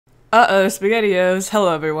Uh-oh, SpaghettiOs.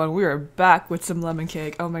 Hello everyone, we are back with some lemon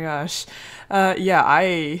cake. Oh my gosh. Yeah,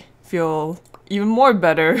 I feel even more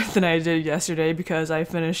better than I did yesterday because I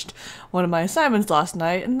finished one of my assignments last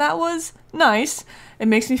night, and that was nice. It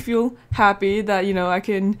makes me feel happy that, I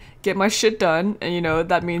can get my shit done, and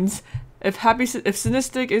that means if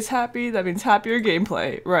Cynistic is happy, that means happier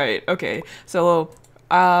gameplay. Right, okay. So,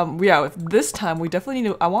 yeah, this time we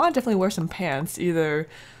definitely I want to definitely wear some pants, either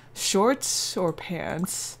shorts or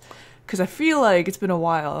pants. Because I feel like it's been a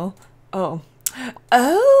while. Oh.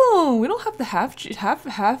 Oh! We don't have the half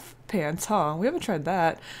pants, huh? We haven't tried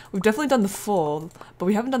that. We've definitely done the full, but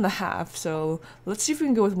we haven't done the half, so let's see if we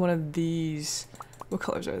can go with one of these. What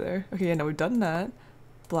colors are there? Okay, yeah, no, we've done that.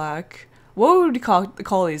 Black. What would you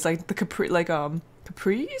call these? Like the capris?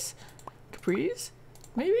 Capris?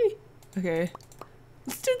 Maybe? Okay.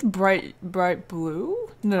 Let's do the bright blue?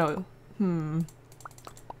 No. Oh,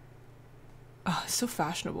 it's so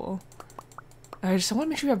fashionable. I want to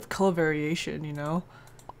make sure we have color variation, Let's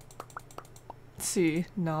see.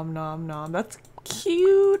 Nom nom nom. That's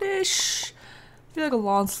cute-ish. I feel like a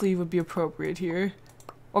long sleeve would be appropriate here.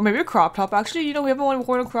 Or maybe a crop top. Actually, we haven't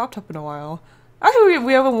worn a crop top in a while. Actually,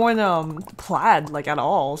 we haven't worn plaid, like, at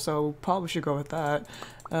all, so probably should go with that.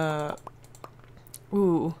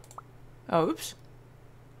 Ooh. Oh, oops.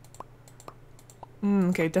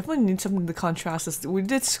 Okay, definitely need something to contrast this. We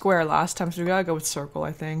did square last time, so we gotta go with circle,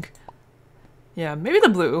 I think. Yeah, maybe the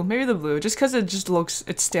blue, just because it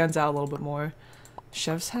stands out a little bit more.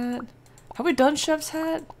 Chef's hat? Have we done chef's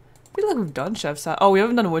hat? I feel like we've done chef's hat. Oh, we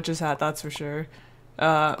haven't done witch's hat, that's for sure. See,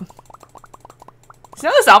 now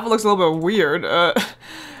this outfit looks a little bit weird.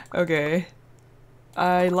 Okay.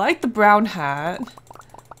 I like the brown hat.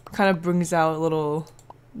 Kind of brings out a little...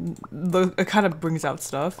 It kind of brings out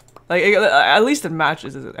stuff. Like, at least it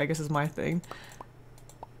matches, I guess is my thing.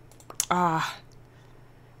 Darn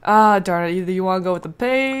it. Either you want to go with the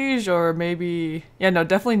beige or maybe... Yeah, no,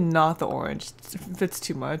 definitely not the orange. It fits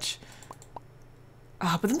too much.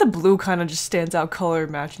 But then the blue kind of just stands out color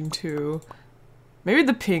matching too. Maybe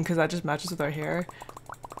the pink, because that just matches with our hair.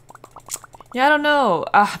 Yeah, I don't know.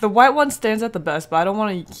 The white one stands out the best, but I don't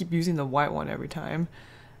want to keep using the white one every time.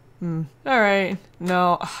 Alright.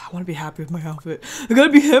 No, I want to be happy with my outfit. I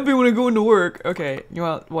gotta be happy when I go into work. Okay,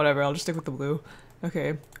 whatever, I'll just stick with the blue.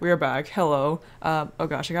 Okay, we are back. Hello. Oh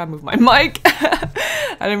gosh, I gotta move my mic.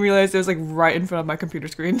 I didn't realize it was like right in front of my computer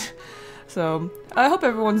screen. So, I hope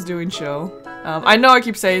everyone's doing chill. I know I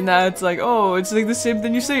keep saying that, it's like, oh, it's like the same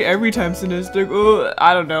thing you say every time, Cynistic. Oh,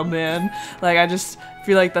 I don't know, man. Like, I just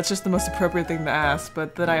feel like that's just the most appropriate thing to ask,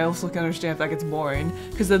 but then I also can understand if that gets boring.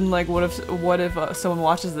 Because then, like, what if someone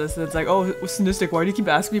watches this and it's like, oh, Cynistic, why do you keep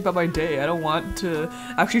asking me about my day? I don't want to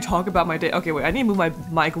actually talk about my day. Okay, wait, I need to move my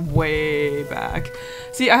mic way back.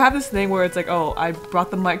 See, I have this thing where it's like, oh, I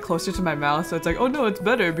brought the mic closer to my mouth, so it's like, oh no, it's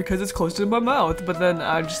better because it's closer to my mouth. But then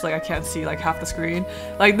I'm just like, I can't see like half the screen.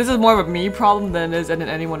 Like, this is more of a me problem than it is an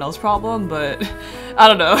anyone else problem, but I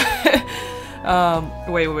don't know.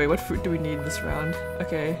 Wait, what fruit do we need this round?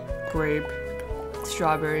 Okay, grape,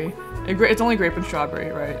 strawberry. It's only grape and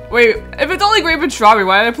strawberry, right? Wait, if it's only grape and strawberry,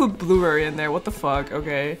 why did I put blueberry in there? What the fuck?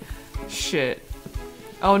 Okay, shit.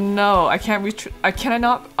 Oh no, I can't reach. Can I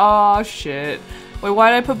not? Oh shit. Wait,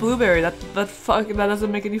 why did I put blueberry? That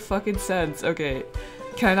doesn't make any fucking sense. Okay,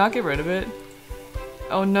 can I not get rid of it?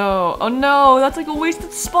 Oh no, that's like a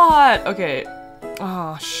wasted spot. Okay.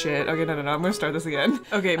 Oh shit. Okay, no, I'm gonna start this again.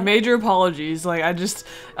 Okay, major apologies. Like, I just,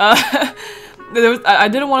 I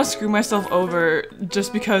didn't want to screw myself over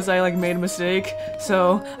just because I like made a mistake.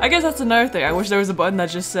 So I guess that's another thing. I wish there was a button that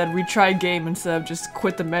just said retry game instead of just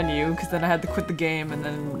quit the menu, because then I had to quit the game and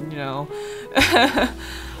then,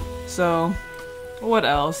 So, what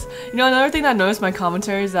else? Another thing that I noticed in my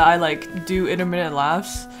commentary is that I like do intermittent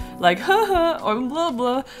laughs. Like, haha, or blah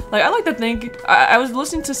blah. Like, I like to think, I was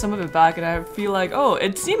listening to some of it back and I feel like, oh,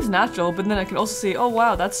 it seems natural, but then I can also say, oh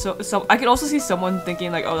wow, that's so I can also see someone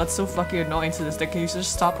thinking like, oh, that's so fucking annoying to this day, can you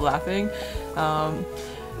just stop laughing? And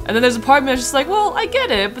then there's a part of me that's just like, well, I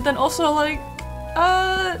get it, but then also like,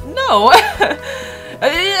 no.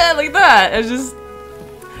 Yeah, like that. It's just,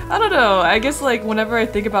 I don't know, I guess like whenever I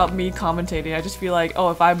think about me commentating, I just feel like,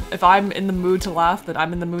 oh, if I'm in the mood to laugh, then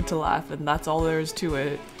I'm in the mood to laugh, and that's all there is to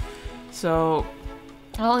it. So,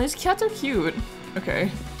 oh, these cats are cute.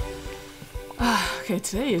 Okay. Okay,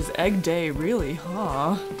 today is egg day, really,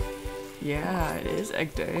 huh? Yeah, it is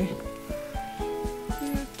egg day.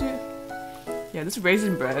 Yeah, this is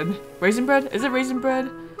raisin bread. Raisin bread? Is it raisin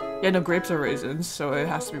bread? Yeah, no, grapes are raisins, so it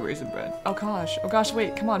has to be raisin bread. Oh gosh,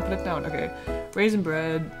 wait, come on, put it down. Okay, raisin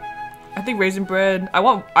bread. I think raisin bread. I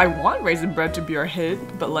want raisin bread to be our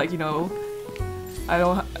hit, but like, I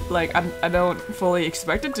don't like I don't fully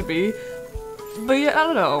expect it to be, but yeah, I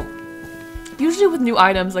don't know. Usually with new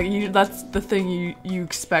items, like that's the thing you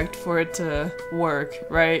expect for it to work,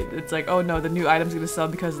 right? It's like, oh no, the new item's gonna sell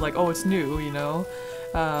because like, oh, it's new, you know.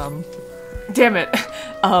 Damn it.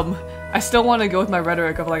 I still want to go with my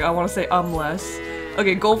rhetoric of like I want to say less.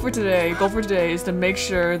 Okay, goal for today is to make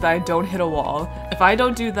sure that I don't hit a wall. If I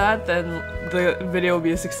don't do that, then the video will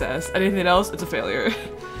be a success. Anything else, it's a failure.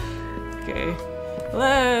 Okay,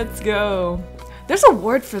 let's go. There's a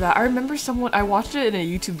word for that. I remember I watched it in a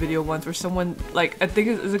YouTube video once where someone, like, I think,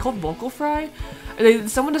 is it called vocal fry?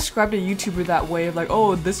 Someone described a YouTuber that way of like,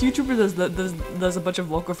 oh, this YouTuber does a bunch of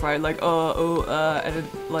vocal fry, like, and it,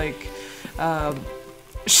 like,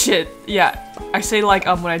 shit, yeah. I say like,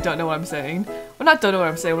 when I don't know what I'm saying. Well, not don't know what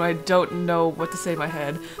I'm saying, when I don't know what to say in my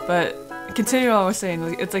head, but continuing on what I was saying,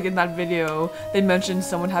 like, it's like in that video, they mentioned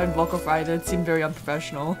someone having vocal fry and it seemed very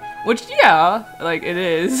unprofessional. Which, yeah, like, it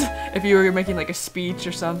is. If you were making, like, a speech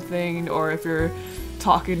or something, or if you're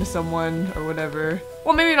talking to someone or whatever.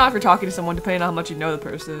 Well, maybe not if you're talking to someone, depending on how much you know the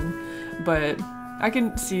person. But I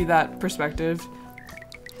can see that perspective.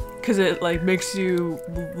 Because it, like, makes you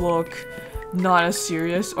look not as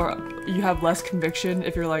serious, or you have less conviction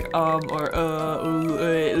if you're like, or all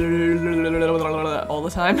the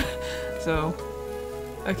time. So,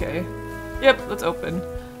 okay. Yep, let's open.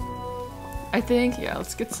 I think, yeah,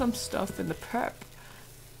 let's get some stuff in the prep.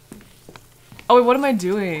 Oh wait, what am I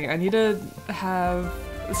doing? I need to have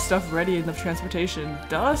stuff ready in the transportation.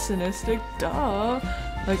 Duh, Cynistic, duh.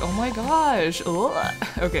 Like, oh my gosh. Ugh.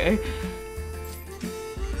 Okay.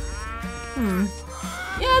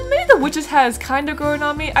 Yeah, maybe the witch's hat is kind of growing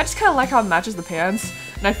on me. I just kind of like how it matches the pants.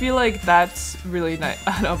 And I feel like that's really nice.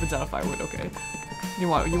 I don't know if it's out of firewood, okay. You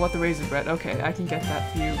want the raisin bread? Okay, I can get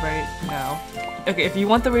that for you right now. Okay, if you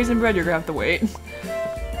want the raisin bread, you're gonna have to wait.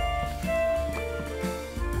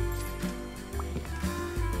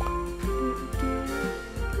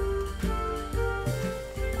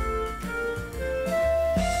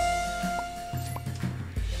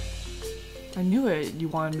 I knew it. You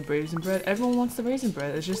wanted the raisin bread. Everyone wants the raisin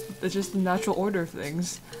bread. It's just the natural order of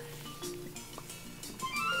things.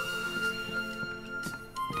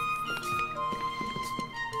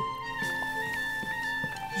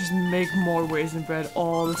 Just make more raisin bread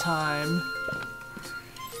all the time.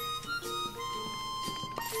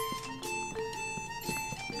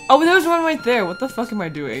 Oh, but there was one right there. What the fuck am I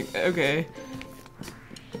doing? Okay.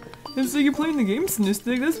 And so you're playing the game,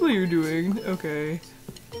 Cynistic. That's what you're doing. Okay.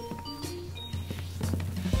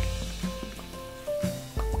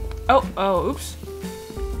 Oh, oops.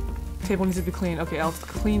 Table needs to be clean. Okay, I'll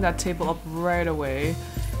clean that table up right away.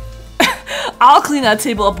 I'll clean that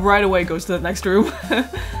table up right away, goes to the next room.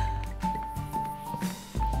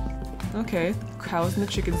 Okay, the cows and the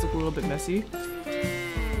chickens look a little bit messy.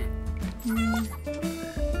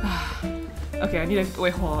 Okay, I need to-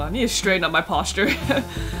 wait, hold on. I need to straighten up my posture.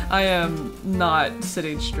 I am not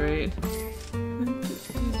sitting straight.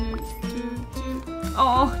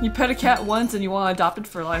 Oh, you pet a cat once and you want to adopt it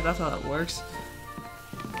for life. That's how that works.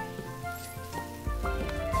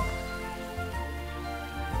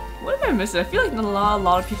 What am I missing? I feel like a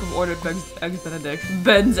lot of people have ordered Eggs Benedict.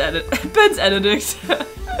 Ben's Benedict.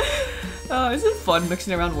 Isn't it fun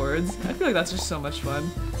mixing around words? I feel like that's just so much fun.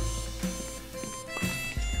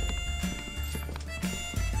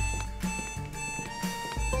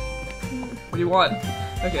 What do you want?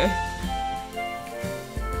 Okay.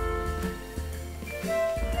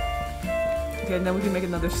 Okay, and then we can make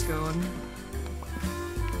another scone.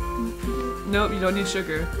 Nope, you don't need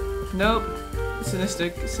sugar. Nope.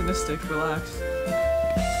 Cynistic, relax.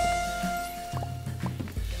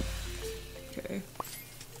 Okay.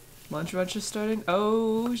 Lunch rush is starting?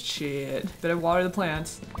 Oh shit. Better water the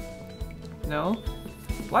plants. No?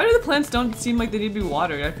 Why do the plants don't seem like they need to be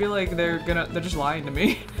watered? I feel like they're just lying to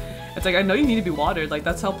me. It's like, I know you need to be watered, like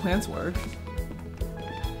that's how plants work.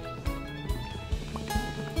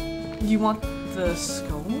 You want the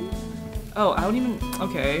scone? Oh, I don't even,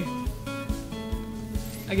 okay.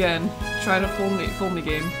 Again, trying to fool me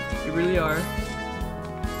game. You really are.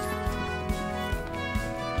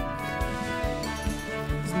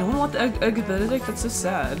 Does no one want the egg Benedict? That's so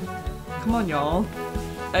sad. Come on, y'all.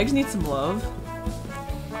 Eggs need some love.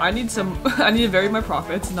 I need to vary my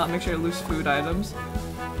profits and not make sure I lose food items.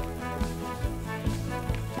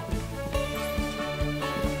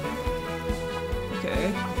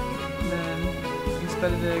 Okay. And then, Eggs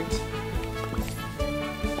Benedict.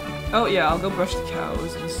 Oh yeah, I'll go brush the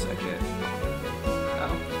cows in a second.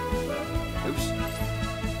 Oh. Oops.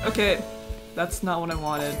 Okay. That's not what I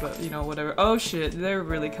wanted, but you know, whatever. Oh shit, they're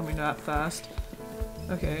really coming that fast.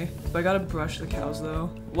 Okay, but I gotta brush the cows though.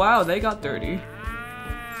 Wow, they got dirty.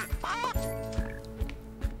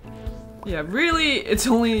 Yeah, really, it's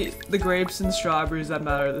only the grapes and strawberries that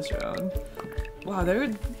matter this round. Wow,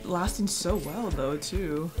 they're lasting so well though,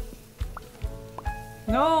 too.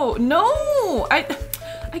 No, no! I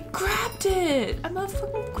grabbed it! I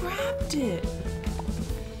motherfucking grabbed it!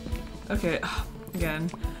 Okay,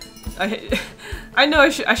 again. I know I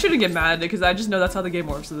shouldn't get mad at it because I just know that's how the game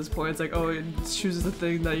works at this point. It's like, oh, it chooses the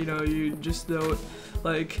thing that, you know, you just don't,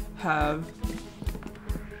 like, have.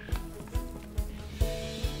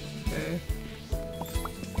 Okay.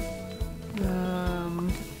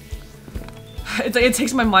 It's like, it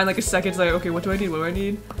takes my mind like a second. It's like, okay, what do I need? What do I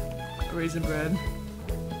need? Raisin bread.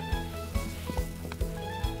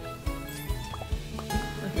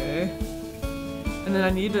 Okay. And then I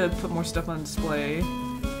need to put more stuff on display.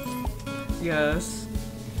 Yes.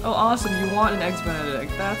 Oh, awesome. You want an Eggs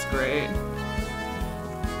Benedict. That's great.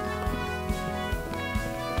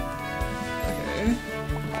 Okay.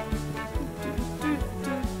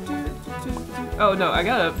 Oh, no. I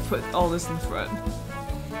gotta put all this in front.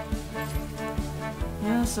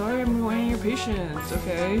 Yeah, sorry. I'm ruining your patience.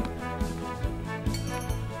 Okay.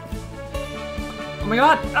 Oh my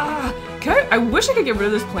god. Ah! I wish I could get rid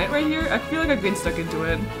of this plant right here. I feel like I've been stuck into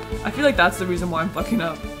it. I feel like that's the reason why I'm fucking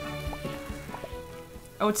up.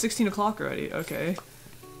 Oh, it's 16 o'clock already. Okay.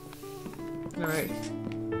 Alright.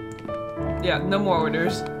 Yeah, no more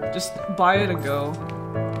orders. Just buy it and go.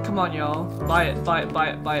 Come on, y'all. Buy it, buy it, buy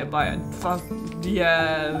it, buy it, buy it. Fuck.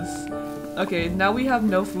 Yes. Okay, now we have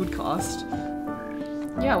no food cost.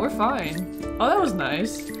 Yeah, we're fine. Oh, that was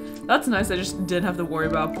nice. That's nice. I just didn't have to worry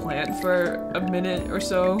about plant for a minute or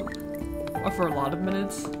so. Or for a lot of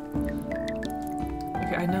minutes.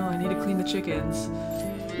 Okay, I know. I need to clean the chickens.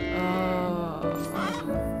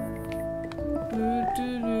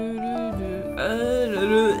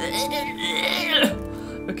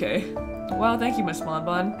 Okay. Wow, thank you, my spawn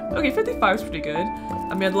bun. Okay, 55 is pretty good.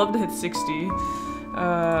 I mean, I'd love to hit 60.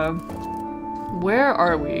 Where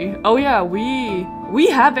are we? Oh yeah, we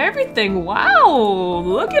have everything. Wow,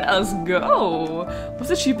 look at us go. What's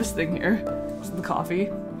the cheapest thing here? Is it the coffee?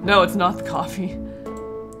 No, it's not the coffee.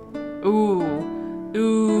 Ooh.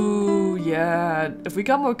 Ooh, yeah. If we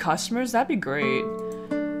got more customers, that'd be great.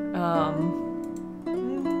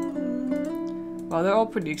 Wow, they're all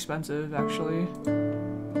pretty expensive, actually.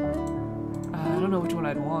 I don't know which one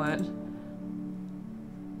I'd want.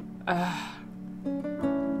 I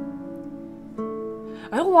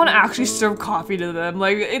don't want to actually serve coffee to them.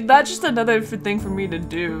 Like, that's just another thing for me to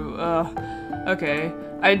do. Okay.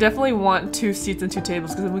 I definitely want 2 seats and 2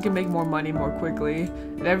 tables because then we can make more money more quickly.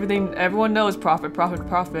 And everyone knows profit, profit,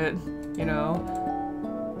 profit, you know?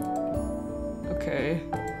 Okay.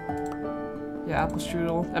 Yeah, apple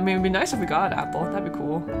strudel. I mean, it'd be nice if we got an apple. That'd be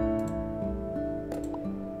cool.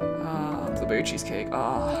 Blueberry cheesecake.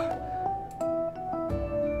 Ah.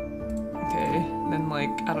 Okay, then like,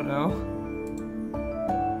 I don't know.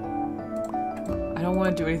 I don't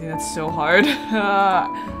want to do anything that's so hard.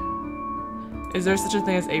 Is there such a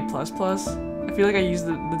thing as A++? I feel like I use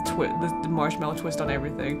the marshmallow twist on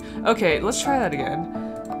everything. Okay, let's try that again.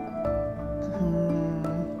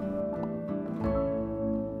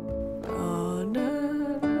 Oh, no.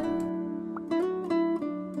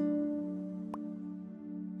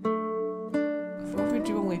 What if we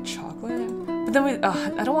do only chocolate? But then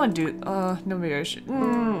I don't want to do, no, maybe I should.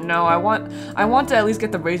 No, I want to at least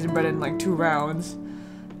get the raisin bread in like 2 rounds.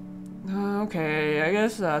 Okay, I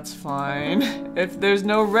guess that's fine. If there's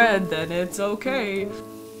no red, then it's okay.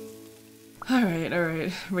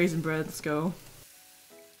 Alright, raisin bread, let's go.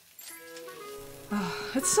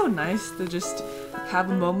 It's so nice to just have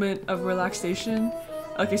a moment of relaxation.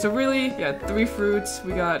 Okay, so really, yeah, 3 fruits.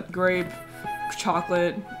 We got grape,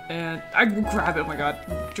 chocolate, and I can grab it. Oh my god,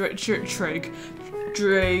 grape,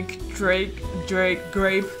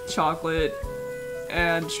 chocolate,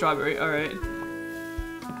 and strawberry. All right.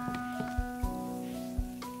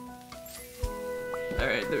 All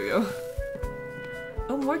right, there we go.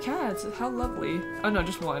 Oh, more cats. How lovely. Oh no,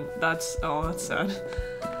 just one. That's sad.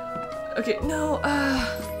 Okay, no.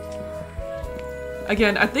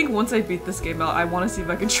 Again, I think once I beat this game out, I want to see if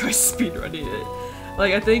I can try speedrunning it.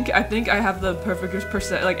 Like, I think I have the perfect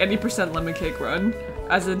percent, like any percent lemon cake run,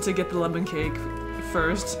 as in to get the lemon cake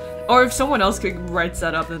first. Or if someone else could write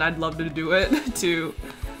that up, then I'd love to do it too.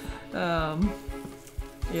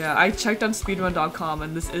 Yeah, I checked on speedrun.com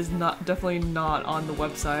and this is definitely not on the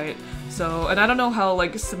website. So, and I don't know how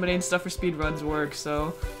like submitting stuff for speedruns works,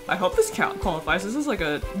 so I hope this qualifies. This is like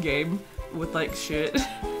a game with like shit.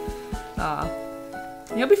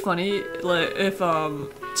 You know, it'd be funny like if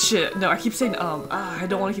shit. No, I keep saying I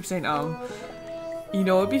don't want to keep saying You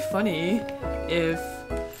know, it'd be funny if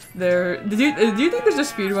there. Do you think there's a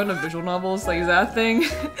speedrun of visual novels? Like, is that a thing?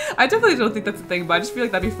 I definitely don't think that's a thing, but I just feel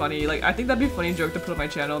like that'd be funny. Like, I think that'd be a funny joke to put on my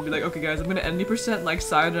channel and be like, okay guys, I'm gonna 90% like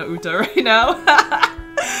Sayonara Uta right now.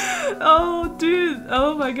 Oh dude,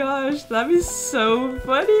 oh my gosh, that'd be so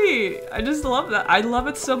funny. I just love that. I love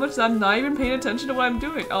it so much that I'm not even paying attention to what I'm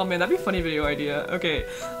doing. Oh man, that'd be a funny video idea. Okay.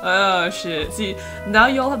 Oh shit. See, now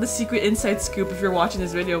y'all have the secret inside scoop if you're watching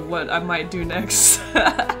this video of what I might do next. Maybe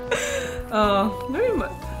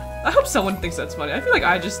I hope someone thinks that's funny. I feel like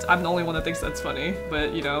I'm the only one that thinks that's funny,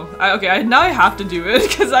 but you know. Now I have to do it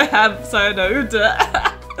because I have Sayonara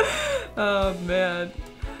Uta. Oh man.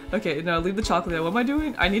 Okay, no, leave the chocolate there. What am I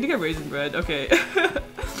doing? I need to get raisin bread. Okay.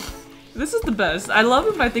 This is the best. I love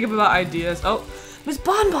it when I think about ideas. Oh, Miss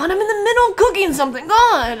Bonbon, I'm in the middle of cooking something.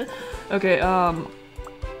 God. Okay, not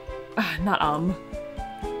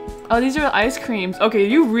Oh, these are ice creams. Okay,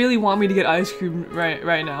 you really want me to get ice cream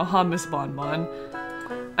right now, huh, Miss Bonbon?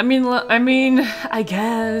 I mean, I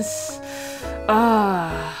guess.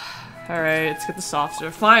 Alright, let's get the soft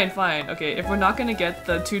serve. Fine. Okay, if we're not gonna get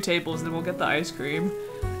the 2 tables, then we'll get the ice cream.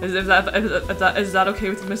 Is that okay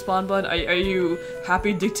with you, Miss Bonbon? Are you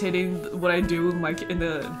happy dictating what I do in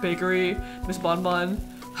the bakery, Miss Bonbon?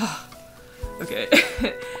 Okay.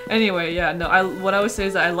 Anyway, yeah, no, what I would say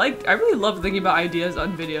is that I really love thinking about ideas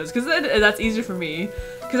on videos, because that's easier for me.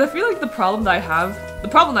 Because I feel like the problem that I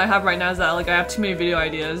have right now is that like I have too many video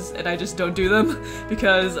ideas and I just don't do them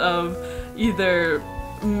because of either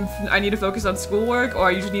I need to focus on schoolwork or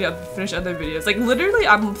I usually need to finish other videos. Like literally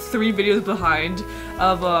I'm 3 videos behind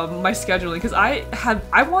of my scheduling because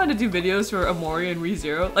I wanted to do videos for Amori and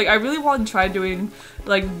ReZero. Like I really want to try doing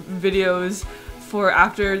like videos for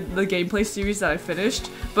after the gameplay series that I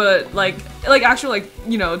finished, but like actual like,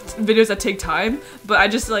 you know, videos that take time, but I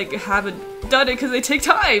just like haven't done it because they take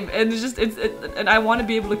time, and and I want to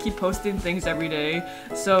be able to keep posting things every day,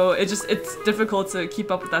 so it's difficult to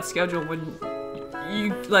keep up with that schedule when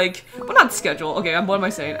you like, well, not schedule, okay, what am I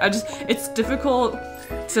saying? It's difficult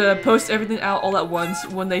to post everything out all at once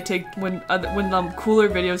when cooler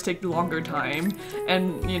videos take longer time,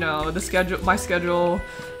 and you know, my schedule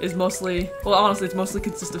is mostly, well, honestly it's mostly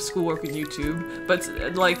consists of schoolwork and YouTube, but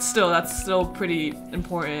like that's still pretty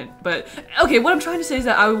important. But okay, what I'm trying to say is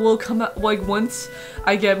that I will come out, like once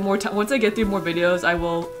I get through more videos, I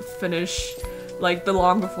will finish like the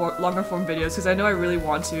longer form videos, because I know I really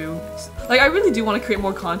want to, like I really do want to create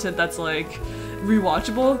more content that's like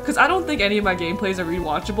rewatchable, because I don't think any of my gameplays are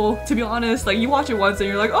rewatchable, to be honest. Like you watch it once and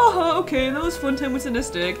you're like, oh okay, that was fun time with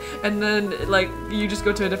Cynistic, and then like you just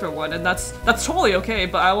go to a different one, and that's totally okay,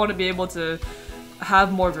 but I want to be able to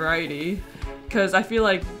have more variety, because I feel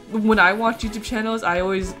like when I watch YouTube channels, I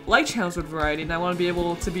always like channels with variety, and I want to be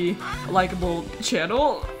able to be a likable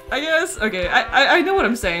channel, I guess. Okay, I know what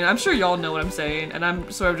I'm saying. I'm sure y'all know what I'm saying, and I'm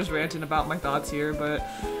sort of just ranting about my thoughts here, but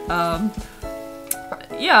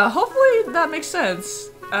yeah, hopefully that makes sense.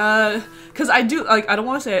 Cause I do, like, I don't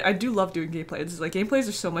want to say it, I do love doing gameplays. Like, gameplays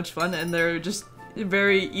are so much fun, and they're just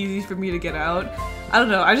very easy for me to get out. I don't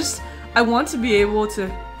know, I want to be able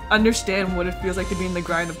to understand what it feels like to be in the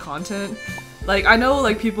grind of content. Like, I know,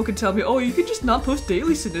 like, people could tell me, oh, you can just not post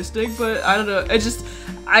daily, Cynistic, but I don't know,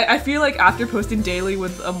 I feel like after posting daily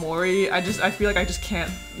with Amori, I feel like I just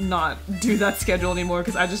can't not do that schedule anymore,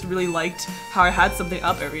 because I just really liked how I had something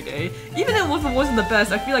up every day. Even if it wasn't the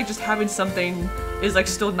best, I feel like just having something is like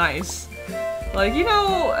still nice. Like, you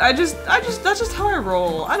know, that's just how I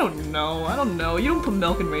roll. I don't know. You don't put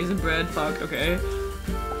milk in raisin bread, fuck, okay.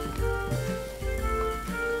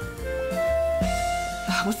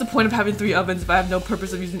 What's the point of having 3 ovens if I have no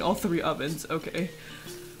purpose of using all 3 ovens? Okay.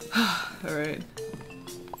 Alright.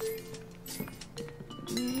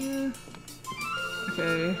 Yeah.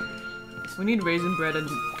 Okay. We need raisin bread and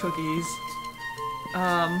cookies.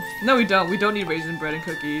 No we don't. We don't need raisin bread and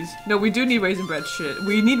cookies. No, we do need raisin bread, shit.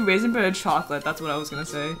 We need raisin bread and chocolate, that's what I was gonna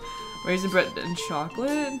say. Raisin bread and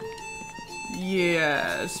chocolate?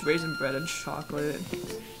 Yes, raisin bread and chocolate.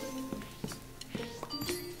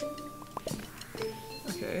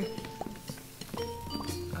 Okay.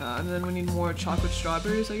 And then we need more chocolate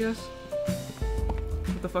strawberries, I guess?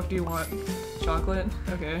 What the fuck do you want? Chocolate?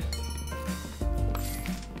 Okay.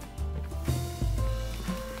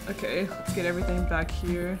 Okay, let's get everything back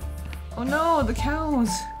here. Oh no, the cows!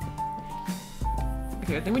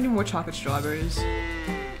 Okay, I think we need more chocolate strawberries.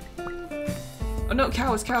 Oh no,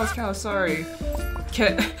 cows, sorry.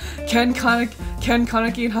 Ken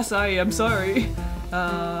Kaneki and Hasai, I'm sorry.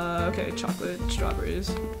 Okay, chocolate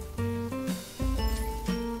strawberries.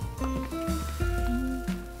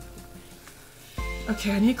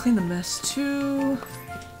 Okay, I need to clean the mess too.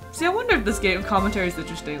 See, I wonder if this game commentary is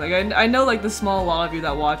interesting. Like, I know like the small lot of you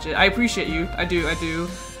that watch it. I appreciate you. I do.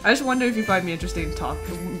 I just wonder if you find me interesting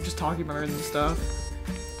just talking about random stuff.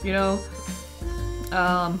 You know?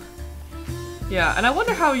 Yeah, and I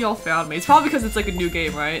wonder how y'all found me. It's probably because it's like a new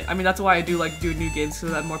game, right? I mean, that's why I do like do new games so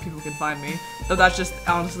that more people can find me. Though that's just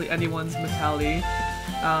honestly anyone's mentality.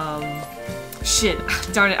 Shit.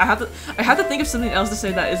 Darn it. I have to think of something else to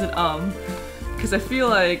say that isn't because I feel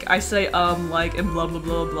like I say like and blah blah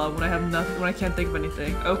blah blah when I have nothing, when I can't think of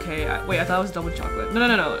anything. Okay, wait, I thought I was done with chocolate.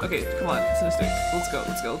 No. Okay, come on, Cynistic.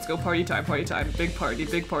 Let's go. Party time. Big party.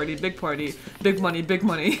 Big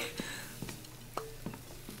money.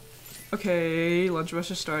 Okay, lunch rush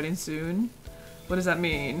is starting soon. What does that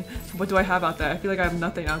mean? What do I have out there? I feel like I have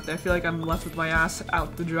nothing out there. I feel like I'm left with my ass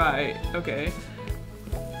out to dry. Okay.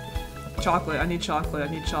 Chocolate. I need chocolate.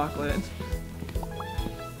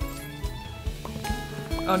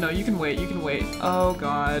 Oh no, you can wait. Oh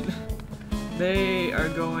god. They are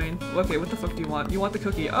going... Okay, what the fuck do you want? You want the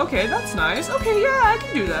cookie. Okay, that's nice. Okay, yeah, I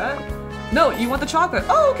can do that. No, you want the chocolate.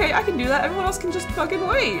 Oh, okay, I can do that. Everyone else can just fucking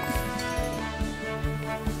wait.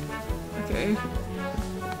 Okay.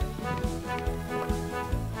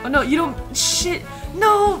 Oh no, you don't- shit!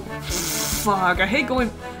 No! Fuck, I hate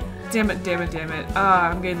going- Damn it. Ah,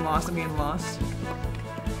 I'm getting lost.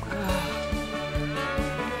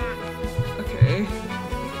 Okay.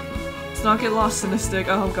 Let's not get lost, Cynistic.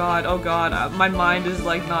 Oh god. My mind is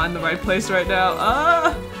like not in the right place right now.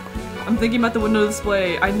 Ah! I'm thinking about the window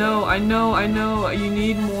display. I know. You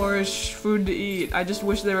need more food to eat. I just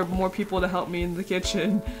wish there were more people to help me in the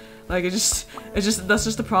kitchen. Like, that's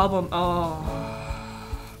just the problem. Oh.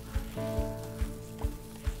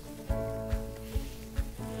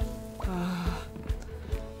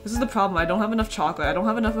 This is the problem. I don't have enough chocolate. I don't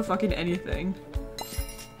have enough of fucking anything.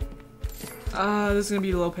 This is gonna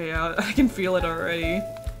be a low payout. I can feel it already.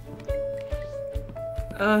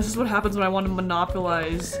 This is what happens when I want to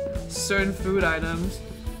monopolize certain food items.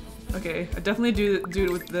 Okay, I definitely do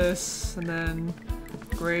it with this, and then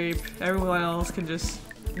grape. Everyone else can just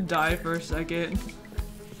die for a second.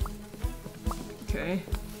 Okay.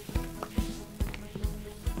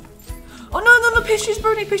 Oh no, pastry's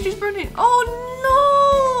burning! Oh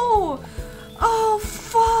no! Oh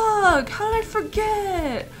fuck! How did I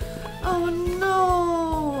forget? Oh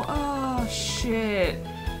no! Oh shit.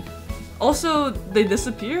 Also, they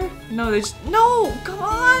disappear? No, they just- No! Come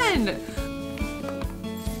on!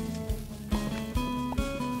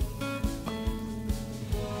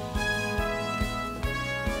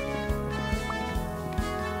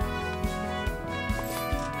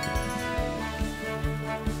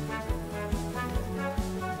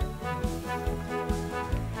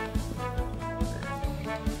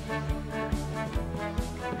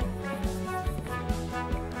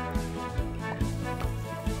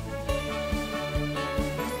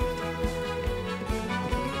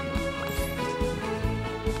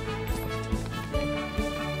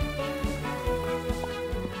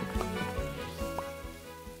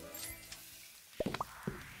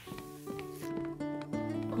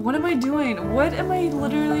 What am I doing? What am I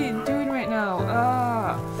literally doing right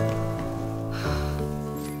now?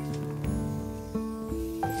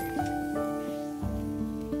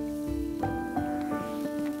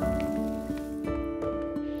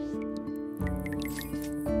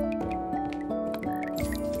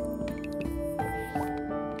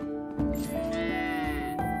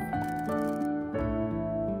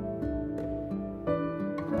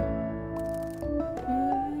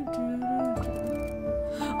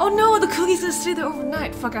 Oh no, the cookie's gonna stay there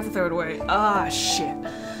overnight. Fuck, I have to throw it away. Ah, shit.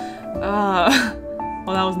 Well,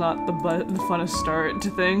 that was not the funnest start to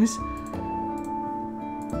things.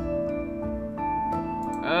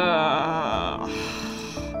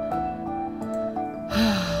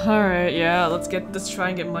 Alright, yeah, let's try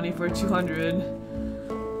and get money for 200.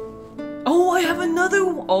 Oh, I have another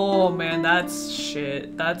one. Oh man, that's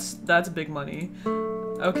shit. That's big money.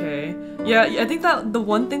 Okay. Yeah, I think that the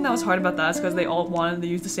one thing that was hard about that is because they all wanted to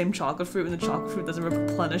use the same chocolate fruit, and the chocolate fruit doesn't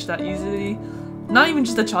replenish that easily. Not even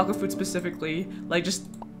just the chocolate fruit specifically, like just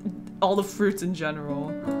all the fruits in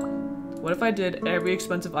general. What if I did every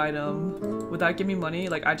expensive item? Would that give me money?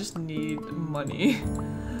 Like, I just need money.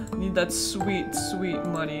 I need that sweet, sweet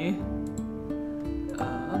money.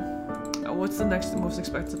 What's the next most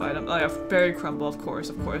expensive item? Oh yeah, berry crumble, of course.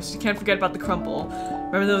 You can't forget about the crumble.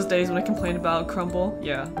 Remember those days when I complained about crumble?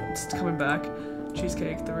 Yeah, it's coming back.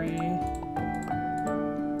 Cheesecake 3.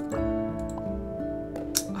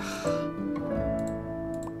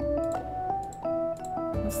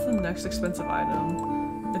 What's the next expensive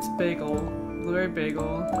item? It's bagel. Blueberry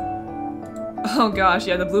bagel. Oh gosh,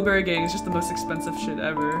 yeah, the blueberry gang is just the most expensive shit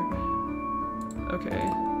ever. Okay.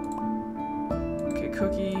 Okay,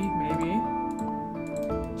 cookie, maybe.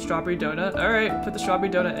 Strawberry donut. Alright, put the strawberry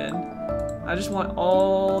donut in. I just want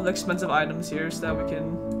all the expensive items here so that we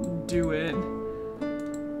can do it.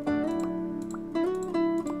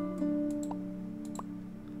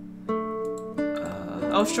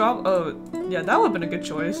 Oh, yeah, that would've been a good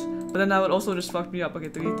choice. But then that would also just fuck me up. Okay,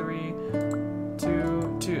 3,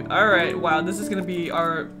 2, 2. Alright, wow, this is gonna be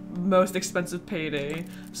our most expensive payday.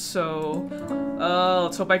 So,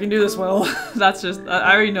 let's hope I can do this well. That's just,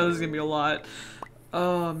 I already know this is gonna be a lot.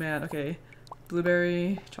 Oh man, okay.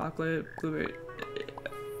 Blueberry, chocolate, blueberry.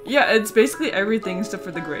 Yeah, it's basically everything except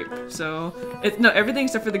for the grape. So, no, everything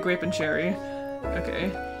except for the grape and cherry.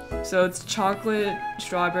 Okay. So it's chocolate,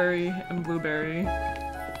 strawberry, and blueberry.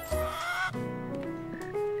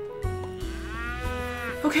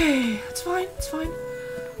 Okay, it's fine, it's fine.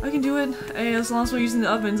 I can do it. Hey, as long as we're using the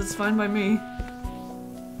ovens, it's fine by me.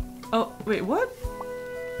 Oh, wait, what?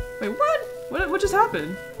 Wait, what? What just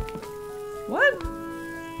happened? What?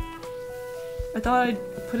 I thought I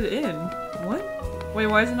put it in. What? Wait,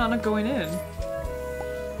 why is it not going in?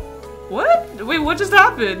 What? Wait, what just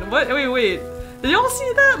happened? What? Wait. Did y'all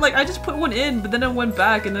see that? Like, I just put one in, but then it went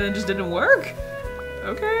back and then it just didn't work?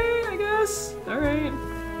 Okay, I guess. Alright.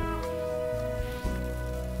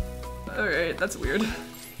 Alright, that's weird.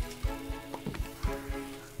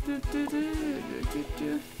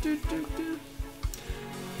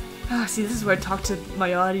 See, this is where I talk to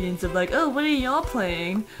my audience of like, oh, what are y'all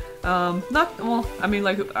playing? Well, I mean,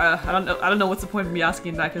 like, I don't know what's the point of me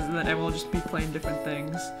asking that, because then everyone will just be playing different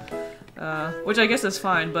things. Which I guess is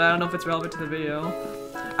fine, but I don't know if it's relevant to the video.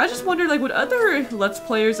 I just wondered, like, would other Let's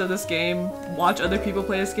Players of this game watch other people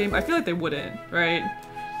play this game? I feel like they wouldn't, right?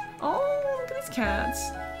 Oh, look at these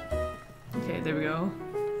cats. Okay, there we go.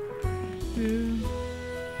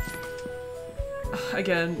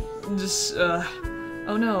 Again, just,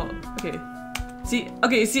 oh no. Okay.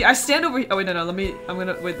 See, I stand over here. Oh wait,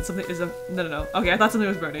 no, wait, something is no. Okay, I thought something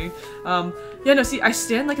was burning. Yeah, no, see, I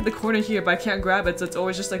stand like at the corner here, but I can't grab it, so it's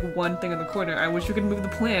always just like one thing in the corner. I wish we could move the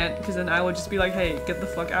plant, because then I would just be like, hey, get the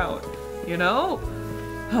fuck out. You know?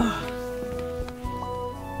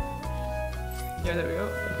 Yeah, there we go.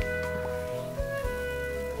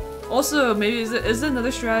 Also, maybe is there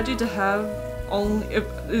another strategy to have only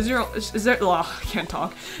is there I can't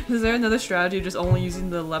talk. Is there another strategy of just only using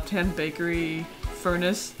the left-hand baker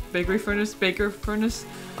furnace,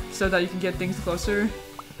 so that you can get things closer?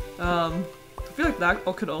 I feel like that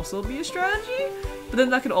could also be a strategy, but then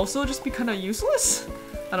that could also just be kind of useless.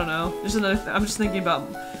 I don't know. There's another I'm thinking about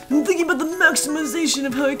the maximization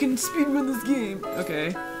of how I can speedrun this game.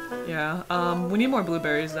 Okay. Yeah. We need more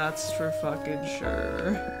blueberries, that's for fucking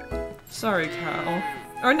sure. Sorry, Cal.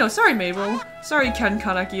 Or no, sorry, Mabel. Sorry, Ken,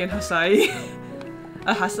 Kanaki, and Hasai.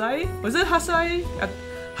 Hasai? Was it Hasai?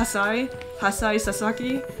 Hasai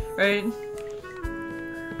Sasaki? Right?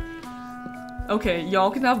 Okay,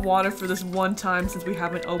 y'all can have water for this one time since we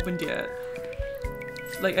haven't opened yet.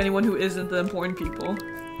 Like anyone who isn't the important people.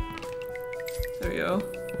 There we go.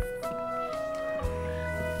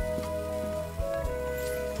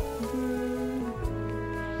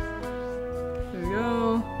 There we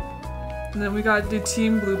go. And then we gotta do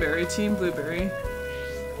Team Blueberry.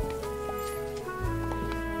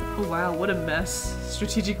 Oh wow, what a mess.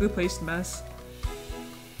 Strategically placed mess.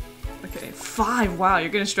 Okay, 5! Wow, you're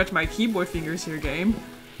gonna stretch my keyboard fingers here, game.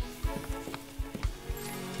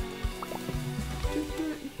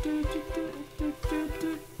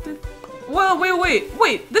 Whoa,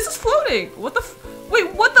 wait! This is floating! What the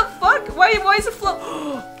wait, what the fuck? Why is it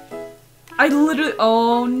float? I literally-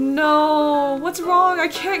 oh no! What's wrong? I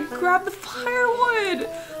can't grab the firewood!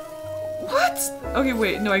 What? Okay,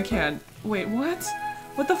 wait, no I can't. Wait, what?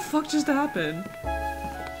 What the fuck just happened?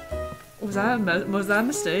 Was that a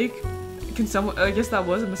mistake? Can someone- I guess that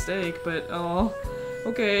was a mistake, but oh.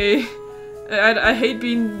 Okay. I hate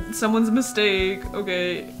being someone's mistake.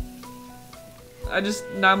 Okay.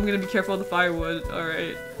 Now I'm gonna be careful of the firewood.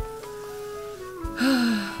 Alright.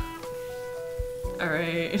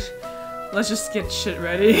 Alright. Let's just get shit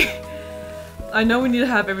ready. I know we need to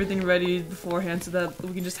have everything ready beforehand so that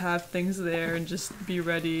we can just have things there and just be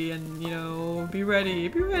ready and, you know, be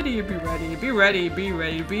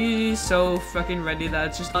so fucking ready that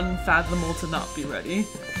it's just unfathomable to not be ready.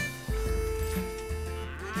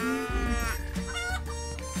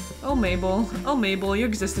 Oh Mabel, your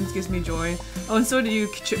existence gives me joy. Oh, and so do you,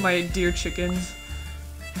 my dear chickens.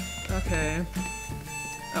 Okay.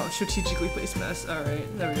 Oh, strategically placed mess. Alright,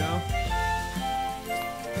 there we go.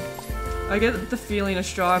 I get the feeling a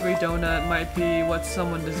strawberry donut might be what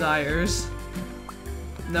someone desires.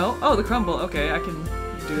 No? Oh, the crumble. Okay, I can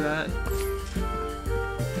do that.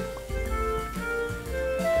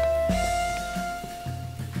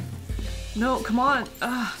 No, come on.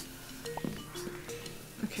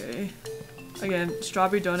 Okay. Again,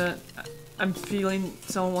 strawberry donut. I'm feeling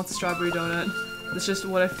someone wants a strawberry donut. That's just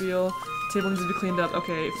what I feel. Table needs to be cleaned up.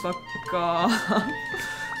 Okay, fuck off.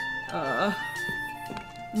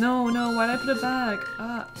 No, why'd I put it back?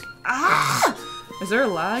 Is there a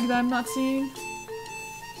lag that I'm not seeing?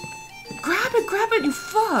 Grab it, you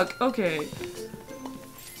fuck! Okay.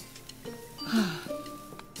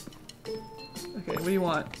 Okay, what do you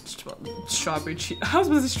want? Strawberry cheese. I was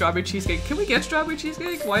supposed to say strawberry cheesecake. Can we get strawberry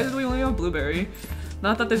cheesecake? Why did we only have blueberry?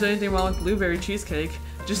 Not that there's anything wrong with blueberry cheesecake.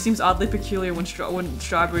 It just seems oddly peculiar when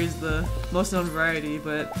strawberry is the most known variety,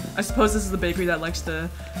 but I suppose this is the bakery that likes to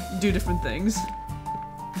do different things.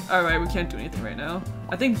 Alright, we can't do anything right now.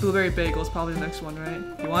 I think blueberry bagel is probably the next one, right?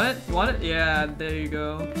 You want it? You want it? Yeah, there you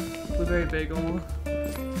go. Blueberry bagel.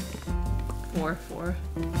 4.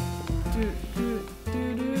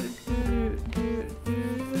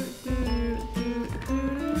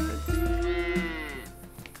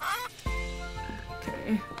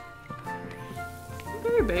 Okay.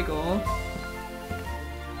 Blueberry bagel.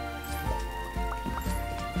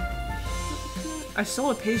 I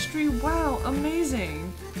sold a pastry? Wow,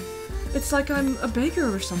 amazing! It's like I'm a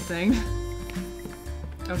baker or something.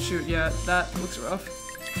 Oh shoot, yeah, that looks rough.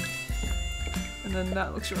 And then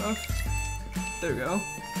that looks rough. There we go.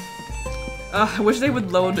 I wish they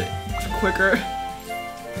would load quicker.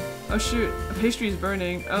 Oh shoot, a pastry is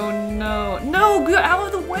burning. Oh no. No, get out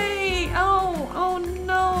of the way! Oh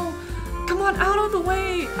no! Come on, out of the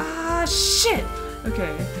way! Ah, shit!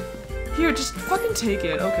 Okay. Here, just fucking take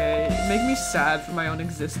it, okay? Make me sad for my own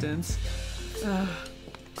existence.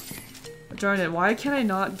 Darn it, why can't I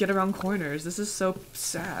not get around corners? This is so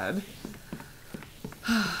sad.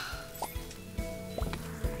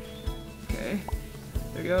 Okay.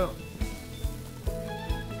 There we go.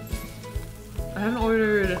 I haven't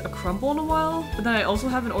ordered a crumble in a while, but then I also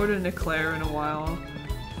haven't ordered an eclair in a while.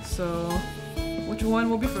 So, which one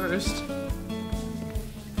will be first?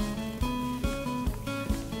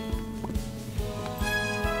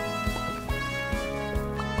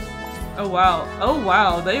 Oh wow. Oh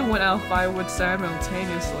wow, they went out firewood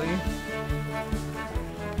simultaneously.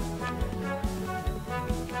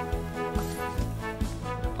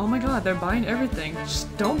 Oh my god, they're buying everything.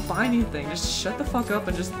 Just don't buy anything. Just shut the fuck up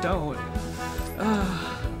and just don't.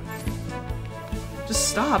 Just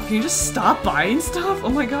stop. Can you just stop buying stuff? Oh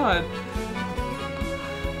my god.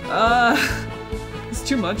 It's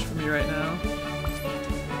too much for me right now.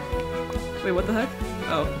 Wait, what the heck?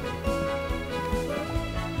 Oh.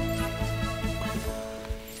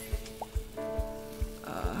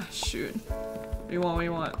 Shoot. What do you want? What do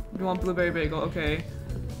you want? You want blueberry bagel? Okay.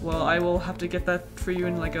 Well, I will have to get that for you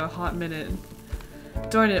in like a hot minute.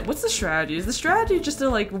 Darn it, what's the strategy? Is the strategy just to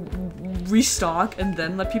like restock and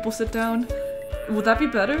then let people sit down? Would that be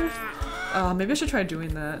better? Maybe I should try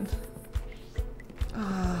doing that.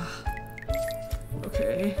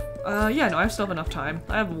 Okay. Yeah, no, I still have enough time.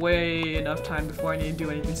 I have way enough time before I need to do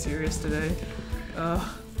anything serious today.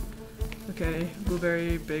 Okay,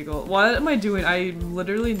 blueberry bagel. What am I doing? I'm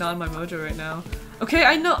literally not in my mojo right now. Okay,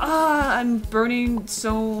 I know. I'm burning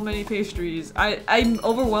so many pastries. I'm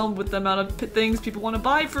overwhelmed with the amount of things people want to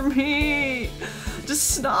buy from me.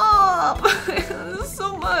 Just stop. This is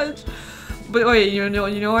so much. But wait, you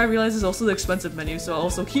know, I realize it's also the expensive menu, so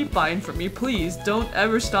also keep buying from me, please. Don't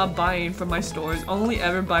ever stop buying from my stores. Only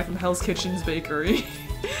ever buy from Hell's Kitchen's bakery.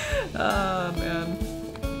 Man.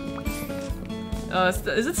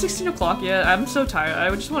 Is it 16 o'clock yet? I'm so tired.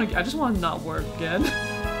 I just want to not work again.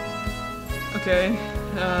 Okay.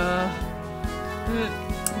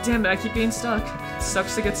 Damn it, I keep getting stuck. It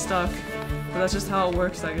sucks to get stuck. But that's just how it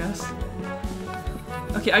works, I guess.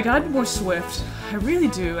 Okay, I gotta be more swift. I really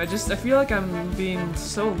do. I feel like I'm being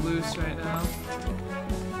so loose right now.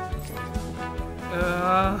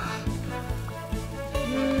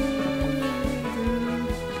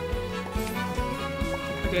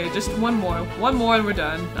 Okay, just one more. One more and we're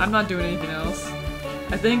done. I'm not doing anything else.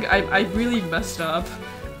 I think I really messed up.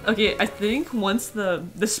 Okay, I think once the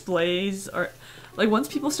displays are... Like, once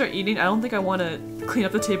people start eating, I don't think I want to clean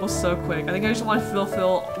up the table so quick. I think I just want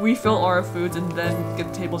to refill all our foods and then get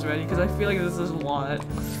the tables ready, because I feel like this is a lot.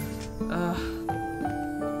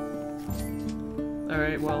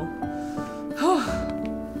 Alright, well.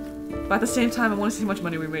 But at the same time, I want to see how much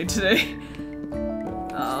money we made today.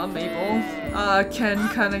 Maple. Ken,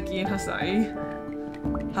 Kaneki, and Hasai.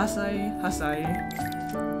 Hasai.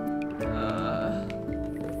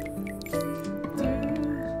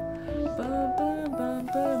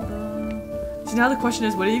 So now the question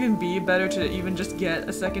is, would it even be better to even just get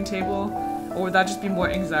a second table? Or would that just be more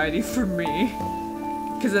anxiety for me?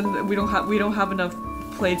 Because then we don't have enough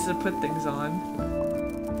plates to put things on.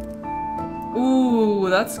 Ooh,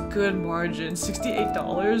 that's good margin.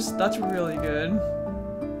 $68? That's really good.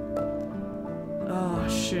 Oh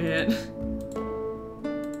shit.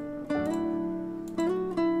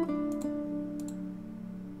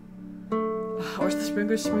 Or the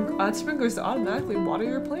sprinklers, add sprinklers to automatically water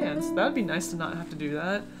your plants. That would be nice to not have to do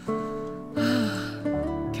that.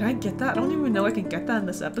 Can I get that? I don't even know I can get that in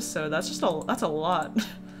this episode. That's a lot.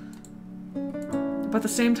 But at the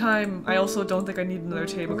same time, I also don't think I need another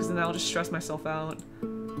table because then I'll just stress myself out.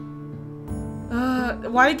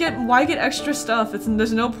 Why get extra stuff?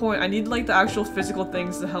 There's no point. I need like the actual physical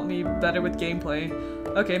things to help me better with gameplay.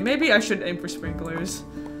 Okay, maybe I should aim for sprinklers.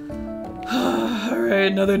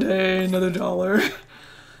 Alright, another day, another dollar.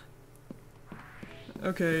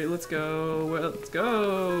 Okay, let's go. Let's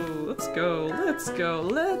go. Let's go. Let's go.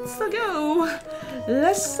 Let's go.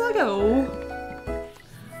 Let's go.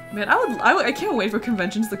 Man, I can't wait for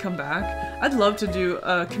conventions to come back. I'd love to do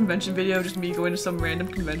a convention video, just me going to some random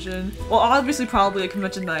convention. Well, obviously probably a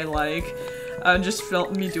convention that I like. Just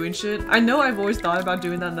felt me doing shit. I know I've always thought about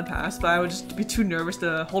doing that in the past, but I would just be too nervous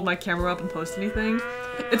to hold my camera up and post anything.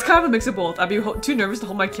 It's kind of a mix of both. I'd be too nervous to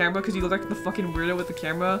hold my camera because you look like the fucking weirdo with the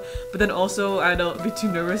camera, but then also I'd be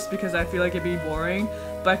too nervous because I feel like it'd be boring.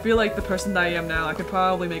 But I feel like the person that I am now, I could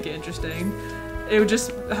probably make it interesting. It would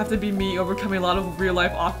just have to be me overcoming a lot of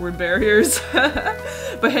real-life awkward barriers.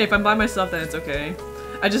 But hey, if I'm by myself, then it's okay.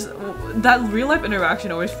 That real-life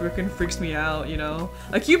interaction always freaking freaks me out, you know?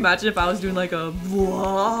 Like, can you imagine if I was doing like a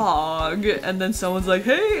vlog and then someone's like,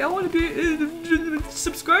 hey, I want to be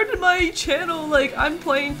subscribe to my channel, like I'm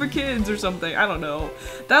playing for kids or something. I don't know.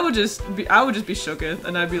 That would just be, I would just be shooketh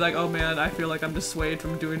and I'd be like, oh man, I feel like I'm dissuaded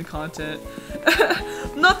from doing content.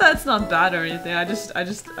 Not that it's not bad or anything.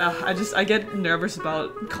 I get nervous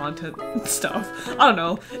about content stuff. I don't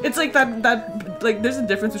know. It's like like there's a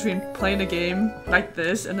difference between playing a game like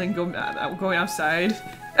this and then going outside.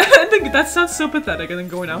 I think that sounds so pathetic, and then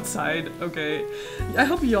going outside. Okay, I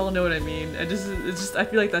hope you all know what I mean. I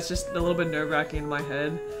feel like that's just a little bit nerve-wracking in my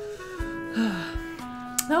head.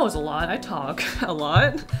 That was a lot. I talk a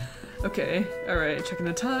lot. Okay, all right. Checking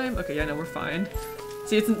the time. Okay, yeah, no, we're fine.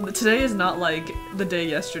 See, today is not like the day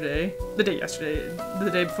yesterday. The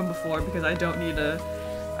day from before, because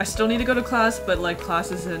I still need to go to class, but like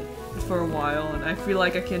class isn't for a while, and I feel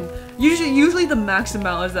like I can usually the max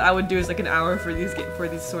amount that I would do is like an hour for these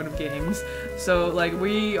sort of games. So like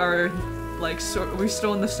we are like we're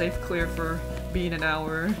still in the safe clear for being an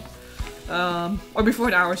hour, or before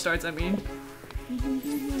an hour starts. I mean,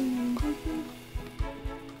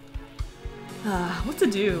 what to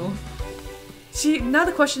do? See, now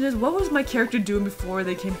the question is, what was my character doing before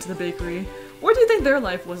they came to the bakery? What do you think their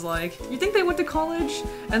life was like? You think they went to college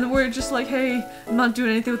and then were just like, hey, I'm not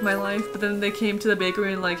doing anything with my life, but then they came to the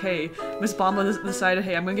bakery and like, hey, Miss Bamba decided,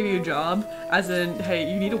 hey, I'm gonna give you a job, as in,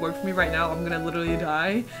 hey, you need to work for me right now, I'm gonna literally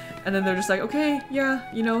die. And then they're just like, okay, yeah,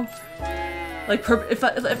 you know, like if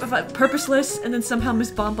I purposeless, and then somehow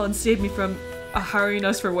Miss Bonbon saved me from hiring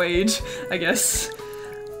us for wage, I guess.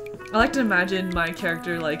 I like to imagine my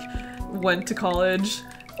character like went to college,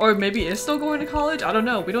 or maybe is still going to college. I don't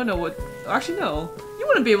know. We don't know what. Actually, no. You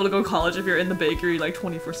wouldn't be able to go to college if you're in the bakery like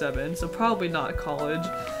 24/7. So probably not college.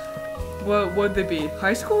 What would they be?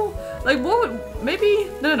 High school? Like what would, maybe?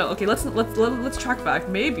 No. Okay, let's track back.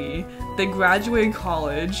 Maybe they graduated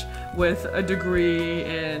college with a degree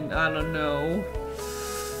in, I don't know,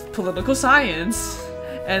 political science.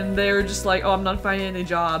 And they're just like, oh, I'm not finding any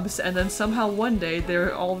jobs. And then somehow one day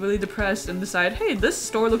they're all really depressed and decide, hey, this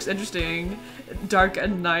store looks interesting. Dark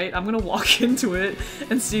at night, I'm gonna walk into it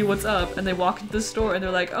and see what's up. And they walk into the store and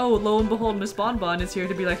they're like, oh, lo and behold, Miss Bonbon is here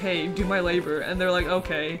to be like, hey, do my labor. And they're like,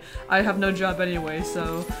 okay, I have no job anyway,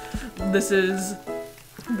 so this is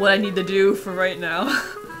what I need to do for right now.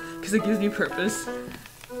 Because it gives me purpose.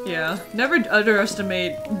 Yeah, never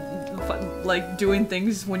underestimate like doing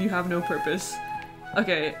things when you have no purpose.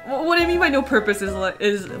 Okay, what I mean by no purpose is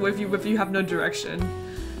if you have no direction.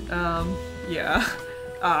 Yeah.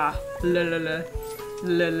 La la la.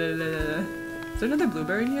 La la la la. Is there another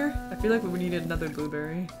blueberry in here? I feel like we need another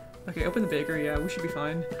blueberry. Okay, open the bakery, yeah, we should be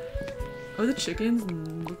fine. Oh, the chickens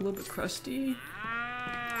look a little bit crusty.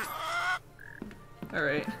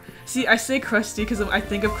 Alright. See, I say crusty because I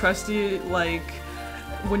think of crusty like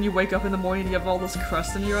when you wake up in the morning and you have all this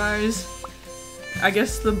crust in your eyes. I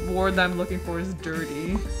guess the word that I'm looking for is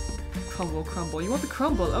dirty. Crumble, crumble. You want the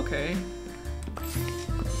crumble? Okay.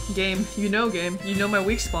 Game. You know my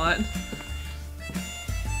weak spot.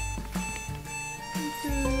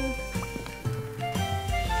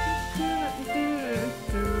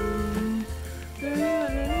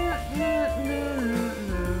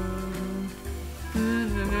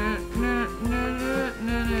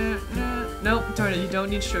 don't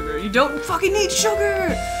need sugar. You don't fucking need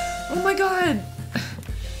sugar! Oh my god!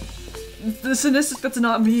 The Cynistic, that's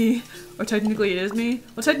not me. Or technically it is me.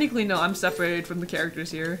 Well, technically no, I'm separated from the characters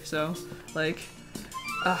here, so, like,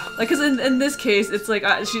 cause in this case, it's like,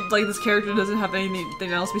 this character doesn't have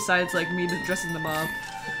anything else besides, like, me dressing them up.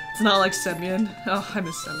 It's not like Semyon. Oh, I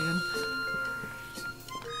miss Semyon.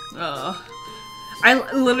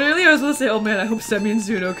 I was gonna say, oh man, I hope Semyon's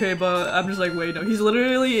doing okay, but I'm just like, wait, no, he's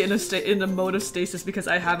literally in a mode of stasis because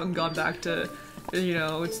I haven't gone back to, you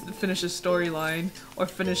know, finish his storyline or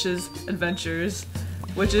finish his adventures,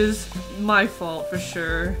 which is my fault for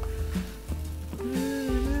sure.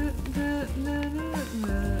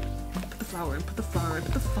 Put the flower in, put the flower in,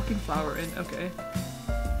 put the fucking flower in, okay.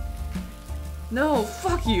 No,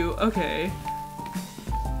 fuck you, okay.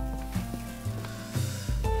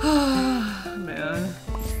 Man.